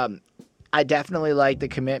 I definitely like the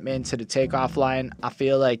commitment to the takeoff line. I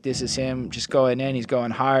feel like this is him just going in. He's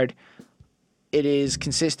going hard. It is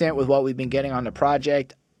consistent with what we've been getting on the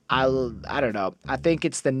project. I don't know. I think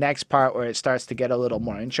it's the next part where it starts to get a little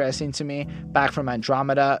more interesting to me. Back from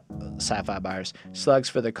Andromeda, sci-fi bars. Slugs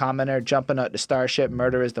for the commoner, jumping out the starship.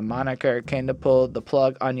 Murder is the moniker. Came to pull the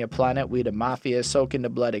plug on your planet. We the mafia, soaking the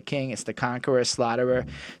blood of king. It's the conqueror, slaughterer.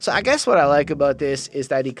 So I guess what I like about this is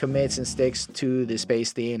that he commits and sticks to the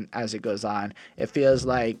space theme as it goes on. It feels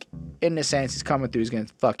like, in a sense, he's coming through. He's going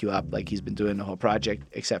to fuck you up like he's been doing the whole project,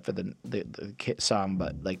 except for the song,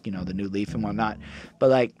 but like, you know, the new Leaf and whatnot. But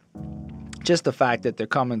like, just the fact that they're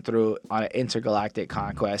coming through on an intergalactic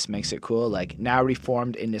conquest makes it cool. Like, now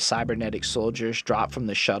reformed into cybernetic soldiers, dropped from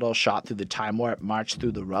the shuttle, shot through the time warp, marched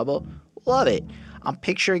through the rubble. Love it. I'm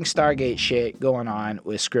picturing Stargate shit going on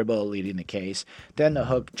with Scribble leading the case. Then the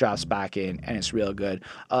hook drops back in, and it's real good.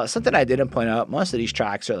 Something I didn't point out, most of these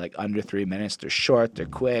tracks are like under 3 minutes. They're short, they're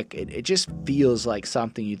quick. It just feels like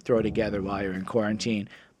something you throw together while you're in quarantine,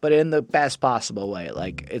 but in the best possible way.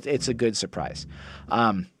 Like, it's a good surprise.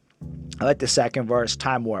 I like the second verse,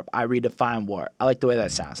 time warp. I redefine war. I like the way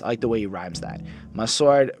that sounds. I like the way he rhymes that. My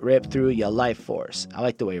sword ripped through your life force. I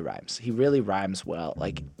like the way he rhymes. He really rhymes well.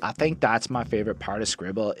 Like, I think that's my favorite part of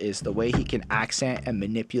Scribble, is the way he can accent and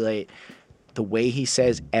manipulate the way he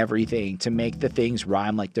says everything to make the things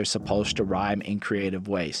rhyme like they're supposed to rhyme in creative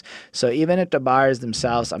ways. So even if the bars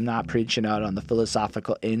themselves, I'm not preaching out on the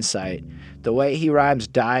philosophical insight, the way he rhymes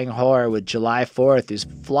dying horror with July 4th is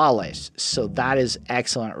flawless. So that is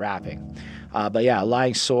excellent rapping. But yeah,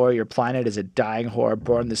 lying sore, your planet is a dying horror.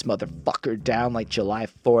 Burn this motherfucker down like July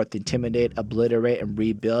 4th. Intimidate, obliterate, and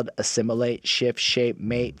rebuild. Assimilate, shift, shape,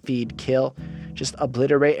 mate, feed, kill. Just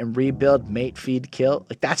obliterate and rebuild, mate, feed, kill.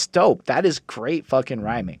 Like, that's dope. That is great fucking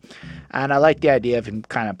rhyming. And I like the idea of him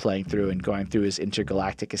kind of playing through and going through his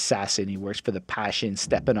intergalactic assassin. He works for the passion,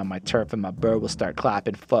 stepping on my turf, and my bird will start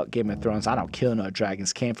clapping. Fuck Game of Thrones. I don't kill no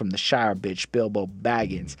dragons. Came from the Shire, bitch. Bilbo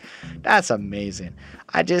Baggins. That's amazing.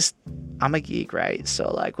 I'm a geek, right?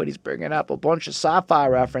 So like, when he's bringing up a bunch of sci-fi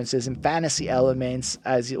references and fantasy elements, he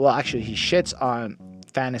shits on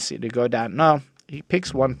fantasy to go down. No, he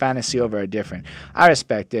picks one fantasy over a different. I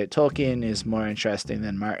respect it. Tolkien is more interesting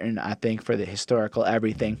than Martin, I think, for the historical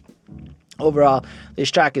everything. Overall,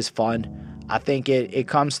 this track is fun. I think it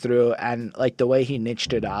comes through, and like the way he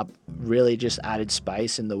niched it up really just added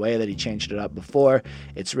spice in the way that he changed it up before.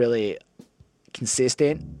 It's really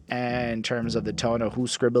consistent in terms of the tone of who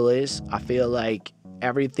Scribble is. I feel like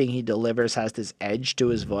everything he delivers has this edge to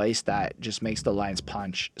his voice that just makes the lines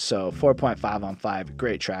punch. So 4.5 on 5,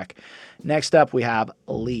 great track. Next up we have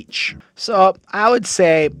Leech. So I would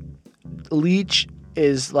say Leech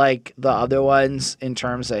is like the other ones in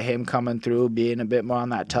terms of him coming through, being a bit more on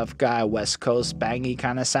that tough guy, West Coast bangy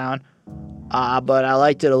kind of sound. But I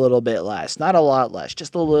liked it a little bit less. Not a lot less,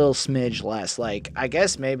 just a little smidge less. Like, I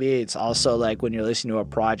guess maybe it's also like when you're listening to a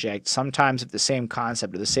project, sometimes if the same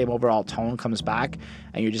concept or the same overall tone comes back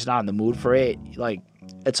and you're just not in the mood for it, like,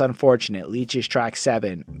 it's unfortunate. Leech is track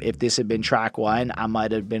 7. If this had been track 1, I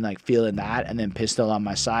might have been like feeling that, and then Pistol on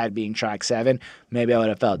My Side being track 7, maybe I would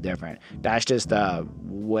have felt different. That's just the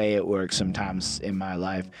way it works sometimes in my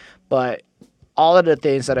life. But all of the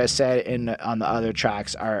things that I said on the other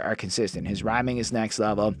tracks are consistent. His rhyming is next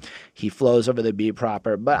level. He flows over the beat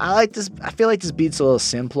proper. But I like this. I feel like this beat's a little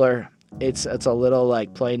simpler. It's a little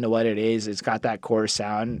like playing to what it is. It's got that core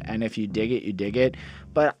sound, and if you dig it, you dig it.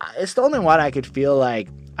 But it's the only one I could feel like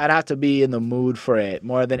I'd have to be in the mood for it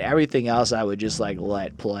more than everything else. I would just like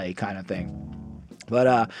let play kind of thing.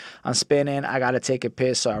 But I'm spinning, I gotta take a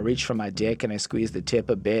piss, so I reach for my dick and I squeeze the tip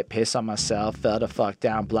a bit, piss on myself, fell the fuck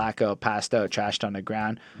down, blackout, passed out, trashed on the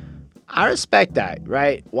ground. I respect that,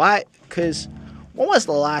 right? Why? Because when was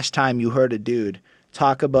the last time you heard a dude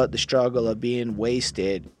talk about the struggle of being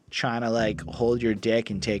wasted, trying to like hold your dick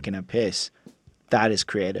and taking a piss? That is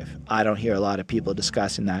creative. I don't hear a lot of people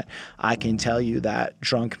discussing that. I can tell you that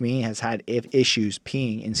drunk me has had issues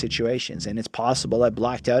peeing in situations, and it's possible I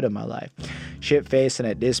blacked out in my life. Shit faced, and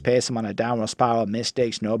at this pace, I'm on a downward spiral.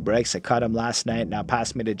 Mistakes, no breaks. I cut him last night. Now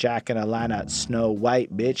pass me the Jack in Atlanta. Snow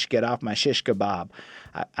White, bitch. Get off my shish kebab.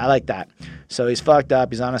 I like that. So he's fucked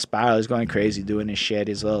up. He's on a spiral. He's going crazy doing his shit.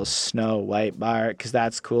 His little Snow White bar, because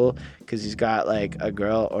that's cool, because he's got like a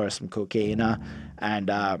girl or some cocaine.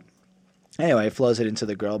 And anyway, flows it into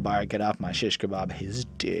the girl bar. Get off my shish kebab, his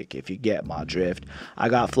dick, if you get my drift. I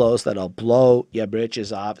got flows that'll blow your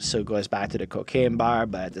britches off, so it goes back to the cocaine bar,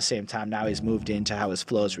 but at the same time, now he's moved into how his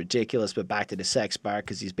flow is ridiculous, but back to the sex bar,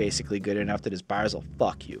 because he's basically good enough that his bars will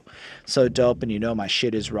fuck you. So dope, and you know my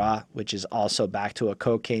shit is raw, which is also back to a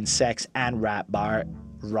cocaine, sex, and rap bar.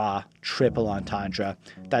 Raw, triple entendre.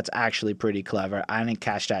 That's actually pretty clever. I didn't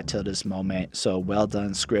catch that till this moment, so well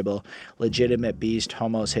done, Scribble. Legitimate beast,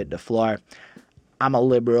 homos hit the floor. I'm a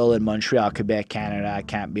liberal in Montreal, Quebec, Canada. I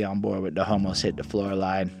can't be on board with the homos hit the floor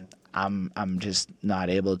line. I'm just not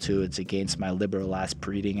able to. It's against my liberal ass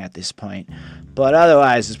breeding at this point. But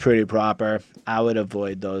otherwise, it's pretty proper. I would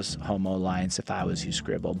avoid those homo lines if I was you,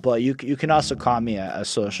 Scribble. But you can also call me a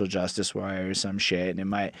social justice warrior or some shit, and it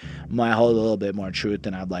might hold a little bit more truth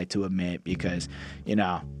than I'd like to admit, because, you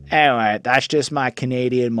know. Anyway, that's just my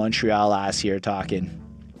Canadian Montreal ass here talking.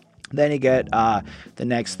 Then you get the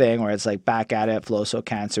next thing where it's like, back at it, flow so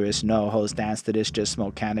cancerous, no hoes dance to this, just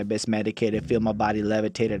smoke cannabis, medicated, feel my body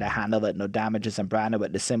levitated, I handle it, no damages, I'm branded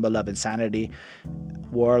with the symbol of insanity.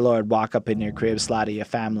 Warlord, walk up in your crib, slaughter your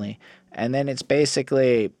family. And then it's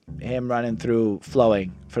basically him running through,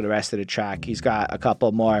 flowing for the rest of the track. He's got a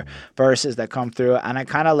couple more verses that come through, and I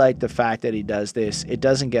kind of like the fact that he does this. It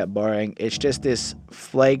doesn't get boring. It's just this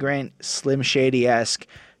flagrant, Slim Shady-esque,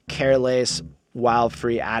 careless, wild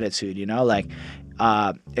free attitude, you know? Like,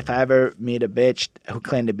 if I ever meet a bitch who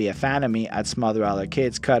claimed to be a fan of me, I'd smother all her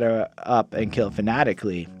kids, cut her up, and kill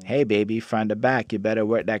fanatically. Hey baby, front to back, you better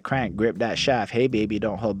work that crank, grip that shaft. Hey baby,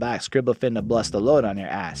 don't hold back, Scribble finna bust the load on your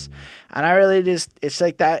ass. And I really just, it's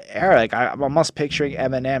like that era. Like, I'm almost picturing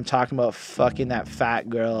Eminem talking about fucking that fat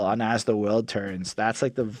girl on As the World Turns. That's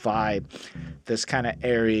like the vibe this kind of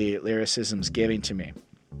airy lyricism's giving to me.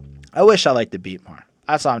 I wish I liked the beat more.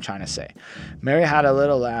 That's all I'm trying to say. Mary had a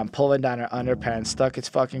little lamb pulling down her underpants, stuck its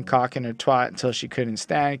fucking cock in her twat until she couldn't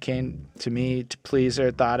stand, came to me to please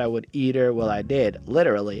her, thought I would eat her. Well, I did.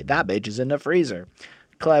 Literally, that bitch is in the freezer.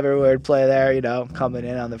 Clever wordplay there, you know, coming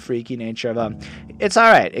in on the freaky nature of them. It's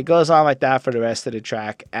alright. It goes on like that for the rest of the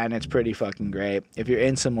track, and it's pretty fucking great. If you're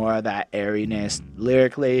into more of that airiness,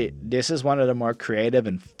 lyrically, this is one of the more creative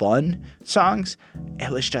and fun songs. It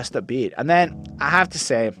was just a beat. And then, I have to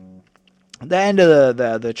say, the end of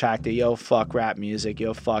the track, the yo fuck rap music,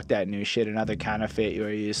 yo fuck that new shit, another counterfeit,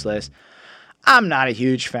 you're useless. I'm not a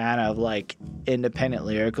huge fan of like independent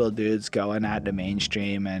lyrical dudes going at the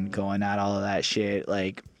mainstream and going at all of that shit.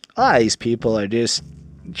 Like, a lot of these people are just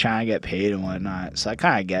trying to get paid and whatnot. So I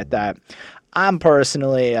kind of get that. I'm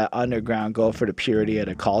personally an underground go for the purity of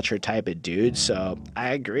the culture type of dude, so I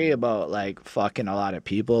agree about like fucking a lot of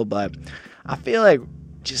people, but I feel like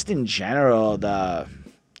just in general the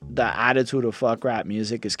attitude of fuck rap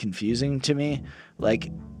music is confusing to me.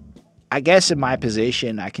 Like, I guess in my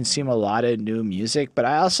position I consume a lot of new music, but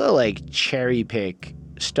I also like cherry pick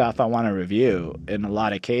stuff I want to review. In a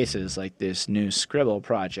lot of cases, like this new Scribble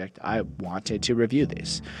project, I wanted to review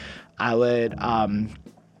this. I would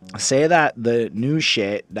say that the new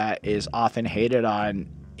shit that is often hated on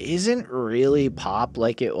isn't really pop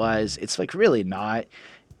like it was. It's like really not.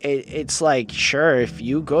 It's like, sure, if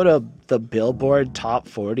you go to the Billboard Top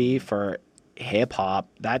 40 for hip hop,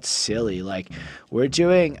 that's silly. Like, we're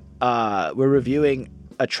reviewing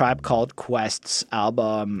A Tribe Called Quest's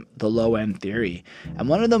album, The Low End Theory. And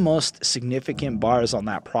one of the most significant bars on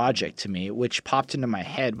that project to me, which popped into my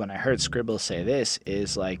head when I heard Scribble say this,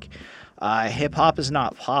 is like, hip hop is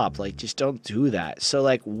not pop. Like, just don't do that. So,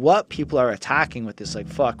 like, what people are attacking with this, like,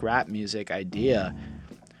 fuck rap music idea,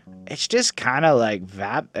 it's just kind of like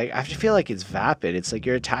I feel like it's vapid. It's like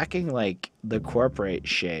you're attacking, like, the corporate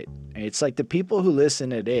shit. It's like the people who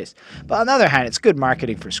listen to this. But on the other hand, it's good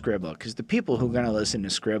marketing for Scribble, because the people who are going to listen to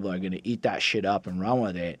Scribble are going to eat that shit up and run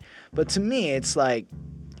with it. But to me, it's like,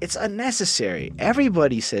 it's unnecessary.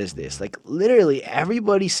 Everybody says this. Like, literally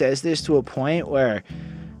everybody says this to a point where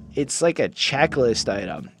it's like a checklist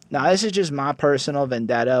item. Now, this is just my personal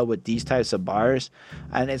vendetta with these types of bars,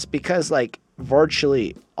 and it's because, like,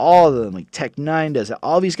 virtually all of them, like Tech Nine does it,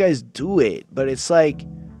 all these guys do it, but it's like,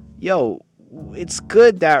 yo, it's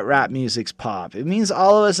good that rap music's pop. It means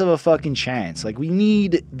all of us have a fucking chance. Like, we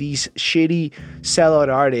need these shitty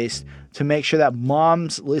sellout artists to make sure that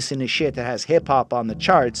moms listen to shit that has hip-hop on the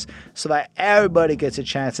charts, so that everybody gets a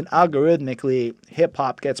chance, and algorithmically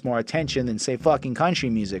hip-hop gets more attention than, say, fucking country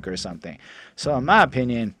music or something. So in my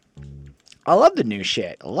opinion, I love the new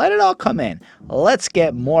shit. Let it all come in. Let's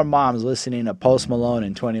get more moms listening to Post Malone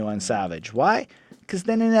and 21 Savage. Why? Because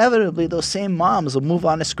then inevitably those same moms will move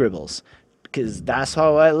on to Scribbles. Because that's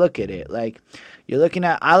how I look at it. Like,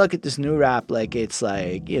 I look at this new rap like it's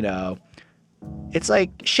like, you know, it's like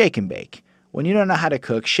shake and bake. When you don't know how to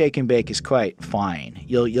cook, shake and bake is quite fine.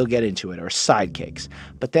 You'll get into it, or sidekicks.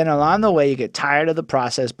 But then along the way, you get tired of the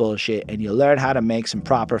processed bullshit, and you learn how to make some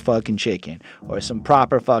proper fucking chicken or some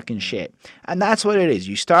proper fucking shit. And that's what it is.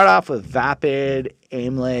 You start off with vapid,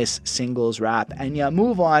 aimless singles rap, and you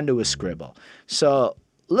move on to a Scribble. So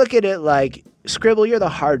look at it like, Scribble, you're the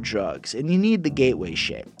hard drugs, and you need the gateway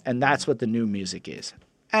shit. And that's what the new music is.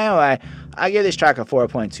 Anyway, I give this track a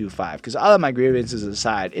 4.25 because all of my grievances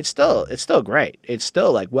aside, it's still great. It's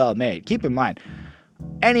still, like, well made. Keep in mind,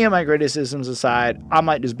 any of my criticisms aside, I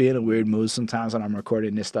might just be in a weird mood sometimes when I'm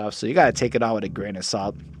recording this stuff, so you gotta take it all with a grain of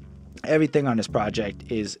salt. Everything on this project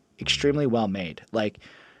is extremely well made. Like,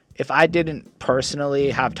 if I didn't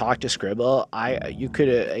personally have talked to Scribble, I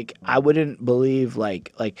wouldn't believe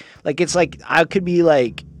like it's like I could be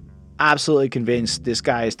like absolutely convinced this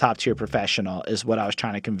guy is top tier professional is what I was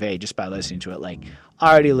trying to convey just by listening to it. Like,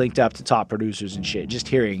 already linked up to top producers and shit, just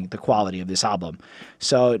hearing the quality of this album.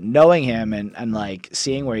 So knowing him and like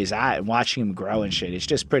seeing where he's at and watching him grow and shit, it's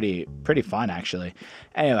just pretty fun actually.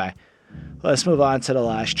 Anyway, let's move on to the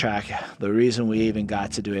last track. The reason we even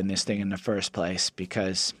got to doing this thing in the first place,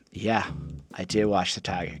 because yeah, I did watch the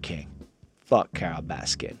Tiger King. Fuck Carole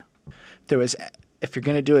Baskin. If you're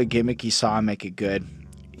gonna do a gimmicky song, make it good.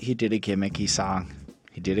 He did a gimmicky song.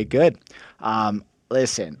 He did it good.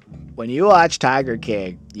 Listen, when you watch Tiger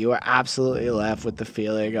King, you are absolutely left with the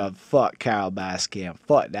feeling of fuck Carole Baskin,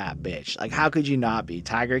 fuck that bitch. Like, how could you not be?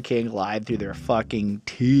 Tiger King lied through their fucking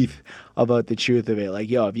teeth about the truth of it. Like,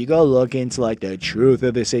 yo, if you go look into, like, the truth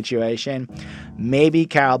of the situation, maybe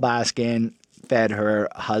Carole Baskin fed her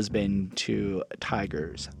husband to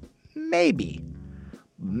tigers. Maybe.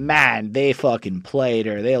 Man, they fucking played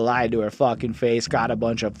her. They lied to her fucking face, got a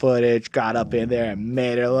bunch of footage, got up in there and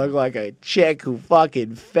made her look like a chick who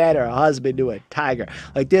fucking fed her husband to a tiger.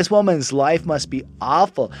 Like, this woman's life must be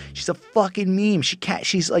awful. She's a fucking meme.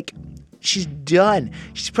 She's done.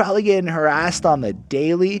 She's probably getting harassed on the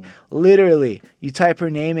daily. Literally, you type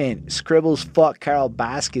her name in, Scribble's fuck Carole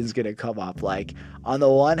Baskin's gonna come up. Like, on the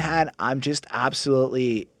one hand, I'm just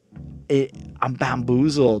absolutely, I'm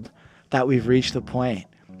bamboozled that we've reached the point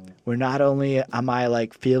where not only am I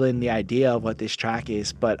like feeling the idea of what this track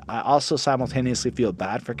is, but I also simultaneously feel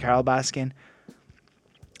bad for Carole Baskin.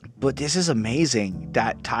 But this is amazing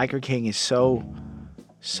that Tiger King is so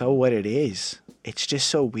what it is. It's just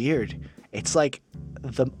so weird. It's like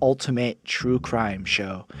the ultimate true crime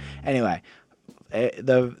show. Anyway,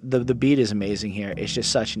 The beat is amazing here. It's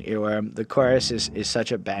just such an earworm. The chorus is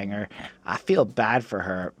such a banger. I feel bad for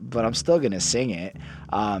her, but I'm still gonna sing it.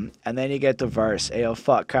 And then you get the verse. Ayo,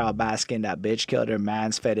 fuck Carol Baskin, that bitch killed her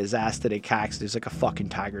mans, fed his ass to the cacks. There's like a fucking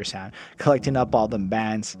tiger sound. Collecting up all them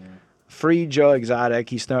bands. Free Joe Exotic.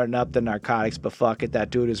 He's snorting up the narcotics, but fuck it, that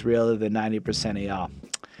dude is realer than 90% of y'all.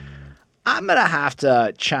 I'm gonna have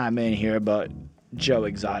to chime in here about Joe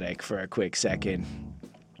Exotic for a quick second.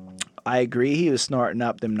 I agree he was snorting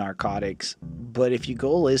up them narcotics, but if you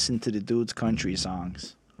go listen to the dude's country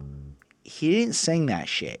songs, he didn't sing that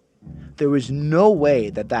shit. There was no way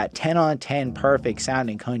that 10 on 10 perfect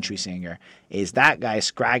sounding country singer is that guy's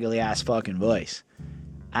scraggly ass fucking voice.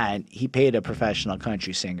 And he paid a professional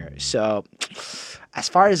country singer. So as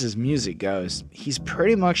far as his music goes, he's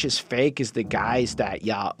pretty much as fake as the guys that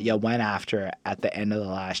y'all went after at the end of the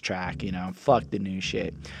last track, you know, fuck the new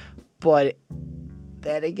shit. But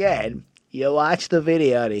then again, you watch the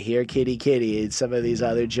video to hear Kitty Kitty and some of these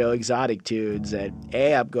other Joe Exotic tunes, and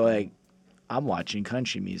A, I'm going, I'm watching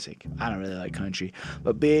country music. I don't really like country.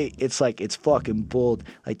 But B, it's like, it's fucking bold.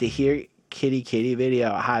 Like, to hear Kitty Kitty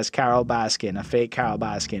video has Carol Baskin, a fake Carol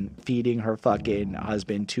Baskin, feeding her fucking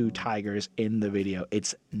husband 2 tigers in the video.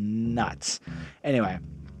 It's nuts. Anyway,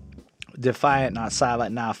 defiant, not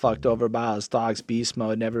silent, now fucked over by his dogs, beast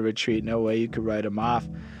mode, never retreat, no way you could write him off.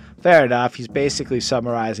 Fair enough. He's basically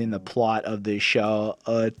summarizing the plot of this show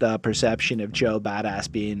with the perception of Joe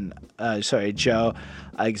Exotic being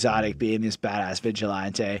this badass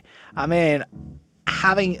vigilante. I mean,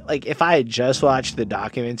 if I had just watched the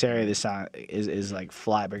documentary, this song is like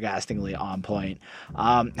flabbergastingly on point.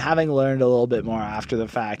 Having learned a little bit more after the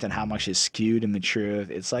fact and how much is skewed in the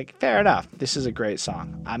truth, it's like, fair enough. This is a great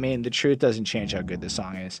song. I mean, the truth doesn't change how good the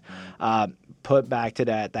song is. Put back to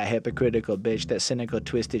that hypocritical bitch, that cynical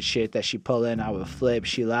twisted shit that she pull in, I would flip.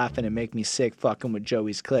 She laughing and make me sick fucking with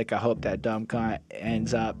Joey's clique. I hope that dumb cunt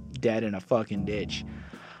ends up dead in a fucking ditch.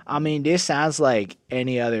 I mean, this sounds like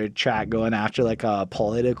any other track going after like a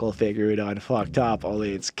political figure who done fucked up,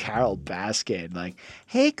 only it's Carol Baskin. Like,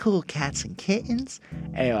 hey, cool cats and kittens.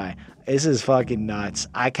 Anyway, this is fucking nuts.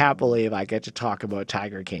 I can't believe I get to talk about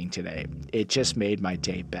Tiger King today. It just made my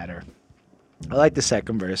day better. I like the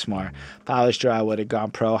second verse more. If I was Joe, I would have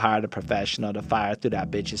gone pro, hired a professional to fire through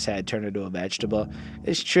that bitch's head, turn her to a vegetable.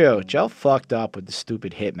 It's true. Joe fucked up with the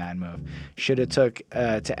stupid hitman move. Should have took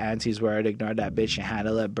to Auntie's word, ignored that bitch and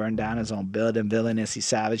handled it, burned down his own building, villainous, he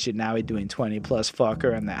savaged it. Now he doing 20 plus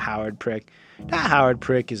fucker and that Howard prick. That Howard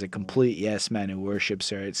prick is a complete yes man who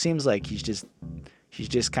worships her. It seems like he's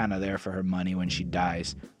just kind of there for her money when she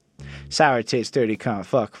dies. Sour taste, dirty cunt,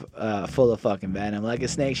 full of fucking venom. Like a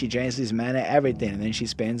snake, she drains these men of everything, and then she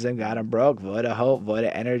spins them, got them broke. Void of hope, void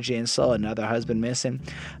of energy and soul. Another husband missing.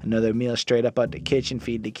 Another meal straight up out the kitchen,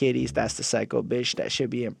 feed the kitties. That's the psycho bitch that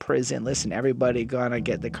should be in prison. Listen, everybody gonna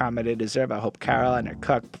get the karma they deserve. I hope Carol and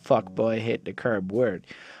her fuck boy hit the curb. Word.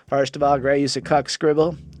 First of all, great use of cuck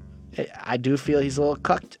scribble. I do feel he's a little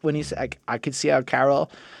cucked when he's. I could see how Carol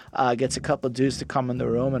gets a couple dudes to come in the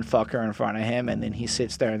room and fuck her in front of him, and then he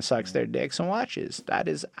sits there and sucks their dicks and watches. That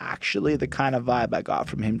is actually the kind of vibe I got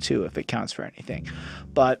from him too, if it counts for anything.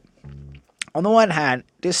 But on the one hand,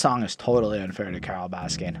 this song is totally unfair to Carol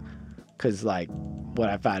Baskin, because like what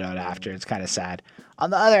I found out after, it's kind of sad. On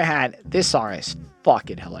the other hand, this song is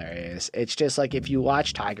fucking hilarious. It's just like, if you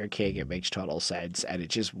watch Tiger King, it makes total sense and it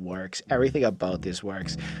just works. Everything about this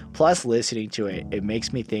works. Plus, listening to it, it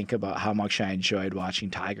makes me think about how much I enjoyed watching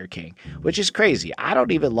Tiger King, which is crazy. I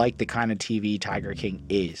don't even like the kind of TV Tiger King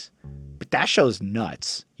is, but that show's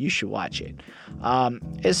nuts. You should watch it.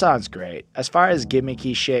 It sounds great. As far as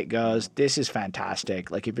gimmicky shit goes, this is fantastic.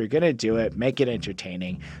 Like, if you're gonna do it, make it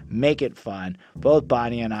entertaining, make it fun. Both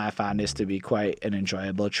Bonnie and I found this to be quite an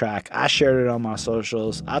enjoyable track. I shared it on my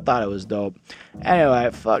socials. I thought it was dope. Anyway,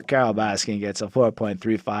 fuck Carol Baskin gets a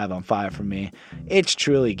 4.35 on 5 from me. It's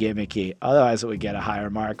truly gimmicky. Otherwise, it would get a higher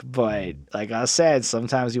mark. But like I said,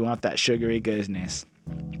 sometimes you want that sugary goodness.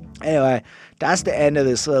 Anyway, that's the end of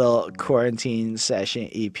this little quarantine session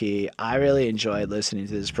EP. I really enjoyed listening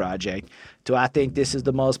to this project. Do I think this is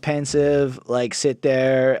the most pensive, like, sit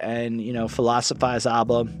there and, you know, philosophize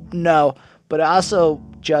album? No. But I also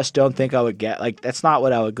just don't think I would get, like, that's not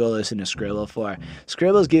what I would go listen to Scribble for.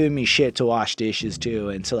 Scribble's giving me shit to wash dishes to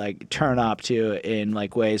and to, like, turn up to in,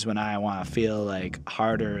 like, ways when I want to feel, like,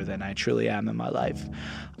 harder than I truly am in my life.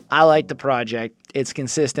 I like the project. It's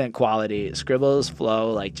consistent quality. Scribble's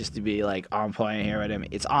flow, like, just to be, like, on point here with him,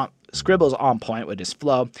 Scribble's on point with his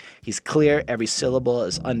flow. He's clear. Every syllable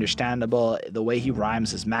is understandable. The way he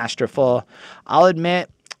rhymes is masterful. I'll admit,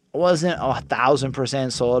 wasn't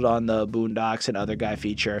 1,000% sold on the Boondocks and Other Guy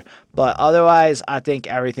feature, but otherwise, I think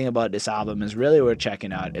everything about this album is really worth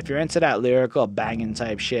checking out. If you're into that lyrical banging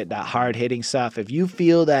type shit, that hard hitting stuff, if you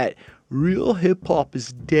feel that real hip hop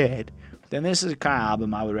is dead, then this is the kind of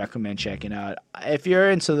album I would recommend checking out. If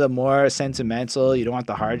you're into the more sentimental, you don't want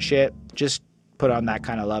the hard shit, just put on that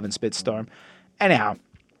kind of Love and Spitstorm. Anyhow,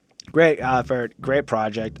 great effort, great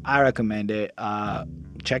project. I recommend it.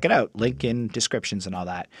 Check it out. Link in descriptions and all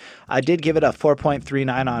that. I did give it a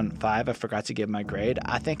 4.39 on 5. I forgot to give my grade.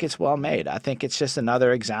 I think it's well made. I think it's just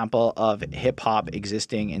another example of hip hop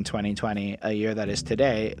existing in 2020, a year that is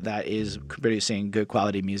today, that is producing good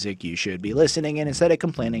quality music you should be listening in instead of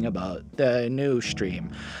complaining about the new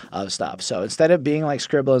stream of stuff. So instead of being like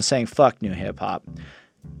Scribble and saying fuck new hip hop,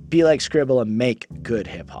 be like Scribble and make good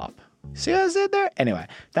hip hop. See what I said there? Anyway,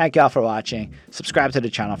 thank y'all for watching. Subscribe to the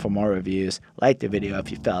channel for more reviews. Like the video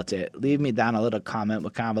if you felt it. Leave me down a little comment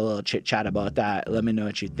with kind of a little chit chat about that. Let me know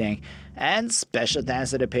what you think. And special thanks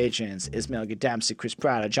to the patrons: Ismail Gadamsi, Chris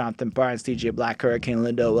Prada, Jonathan Barnes, DJ Black Hurricane,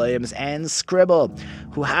 Lindo Williams, and Scribble,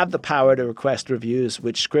 who have the power to request reviews,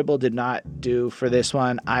 which Scribble did not do for this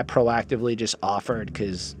one. I proactively just offered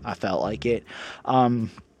because I felt like it.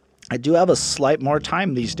 I do have a slight more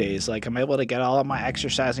time these days. Like, I'm able to get all of my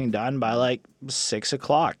exercising done by like 6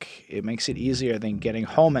 o'clock. It makes it easier than getting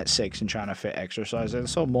home at 6 and trying to fit exercise in.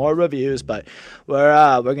 So more reviews, but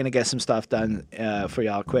we're gonna get some stuff done for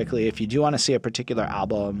y'all quickly. If you do want to see a particular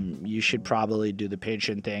album, you should probably do the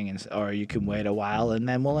Patreon thing, or you can wait a while and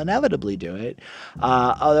then we'll inevitably do it.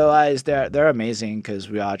 Otherwise, they're amazing because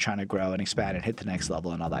we are trying to grow and expand and hit the next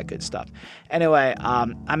level and all that good stuff. Anyway,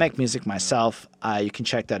 I make music myself. You can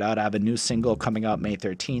check that out. I have a new single coming out May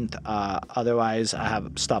 13th. Otherwise, I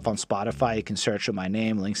have stuff on Spotify. You can search for my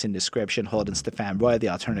name. Links in description. Holden Stefan Roy, The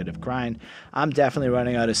Alternative Grind. I'm definitely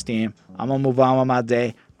running out of steam. I'm going to move on with my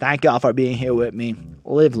day. Thank y'all for being here with me.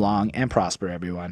 Live long and prosper, everyone.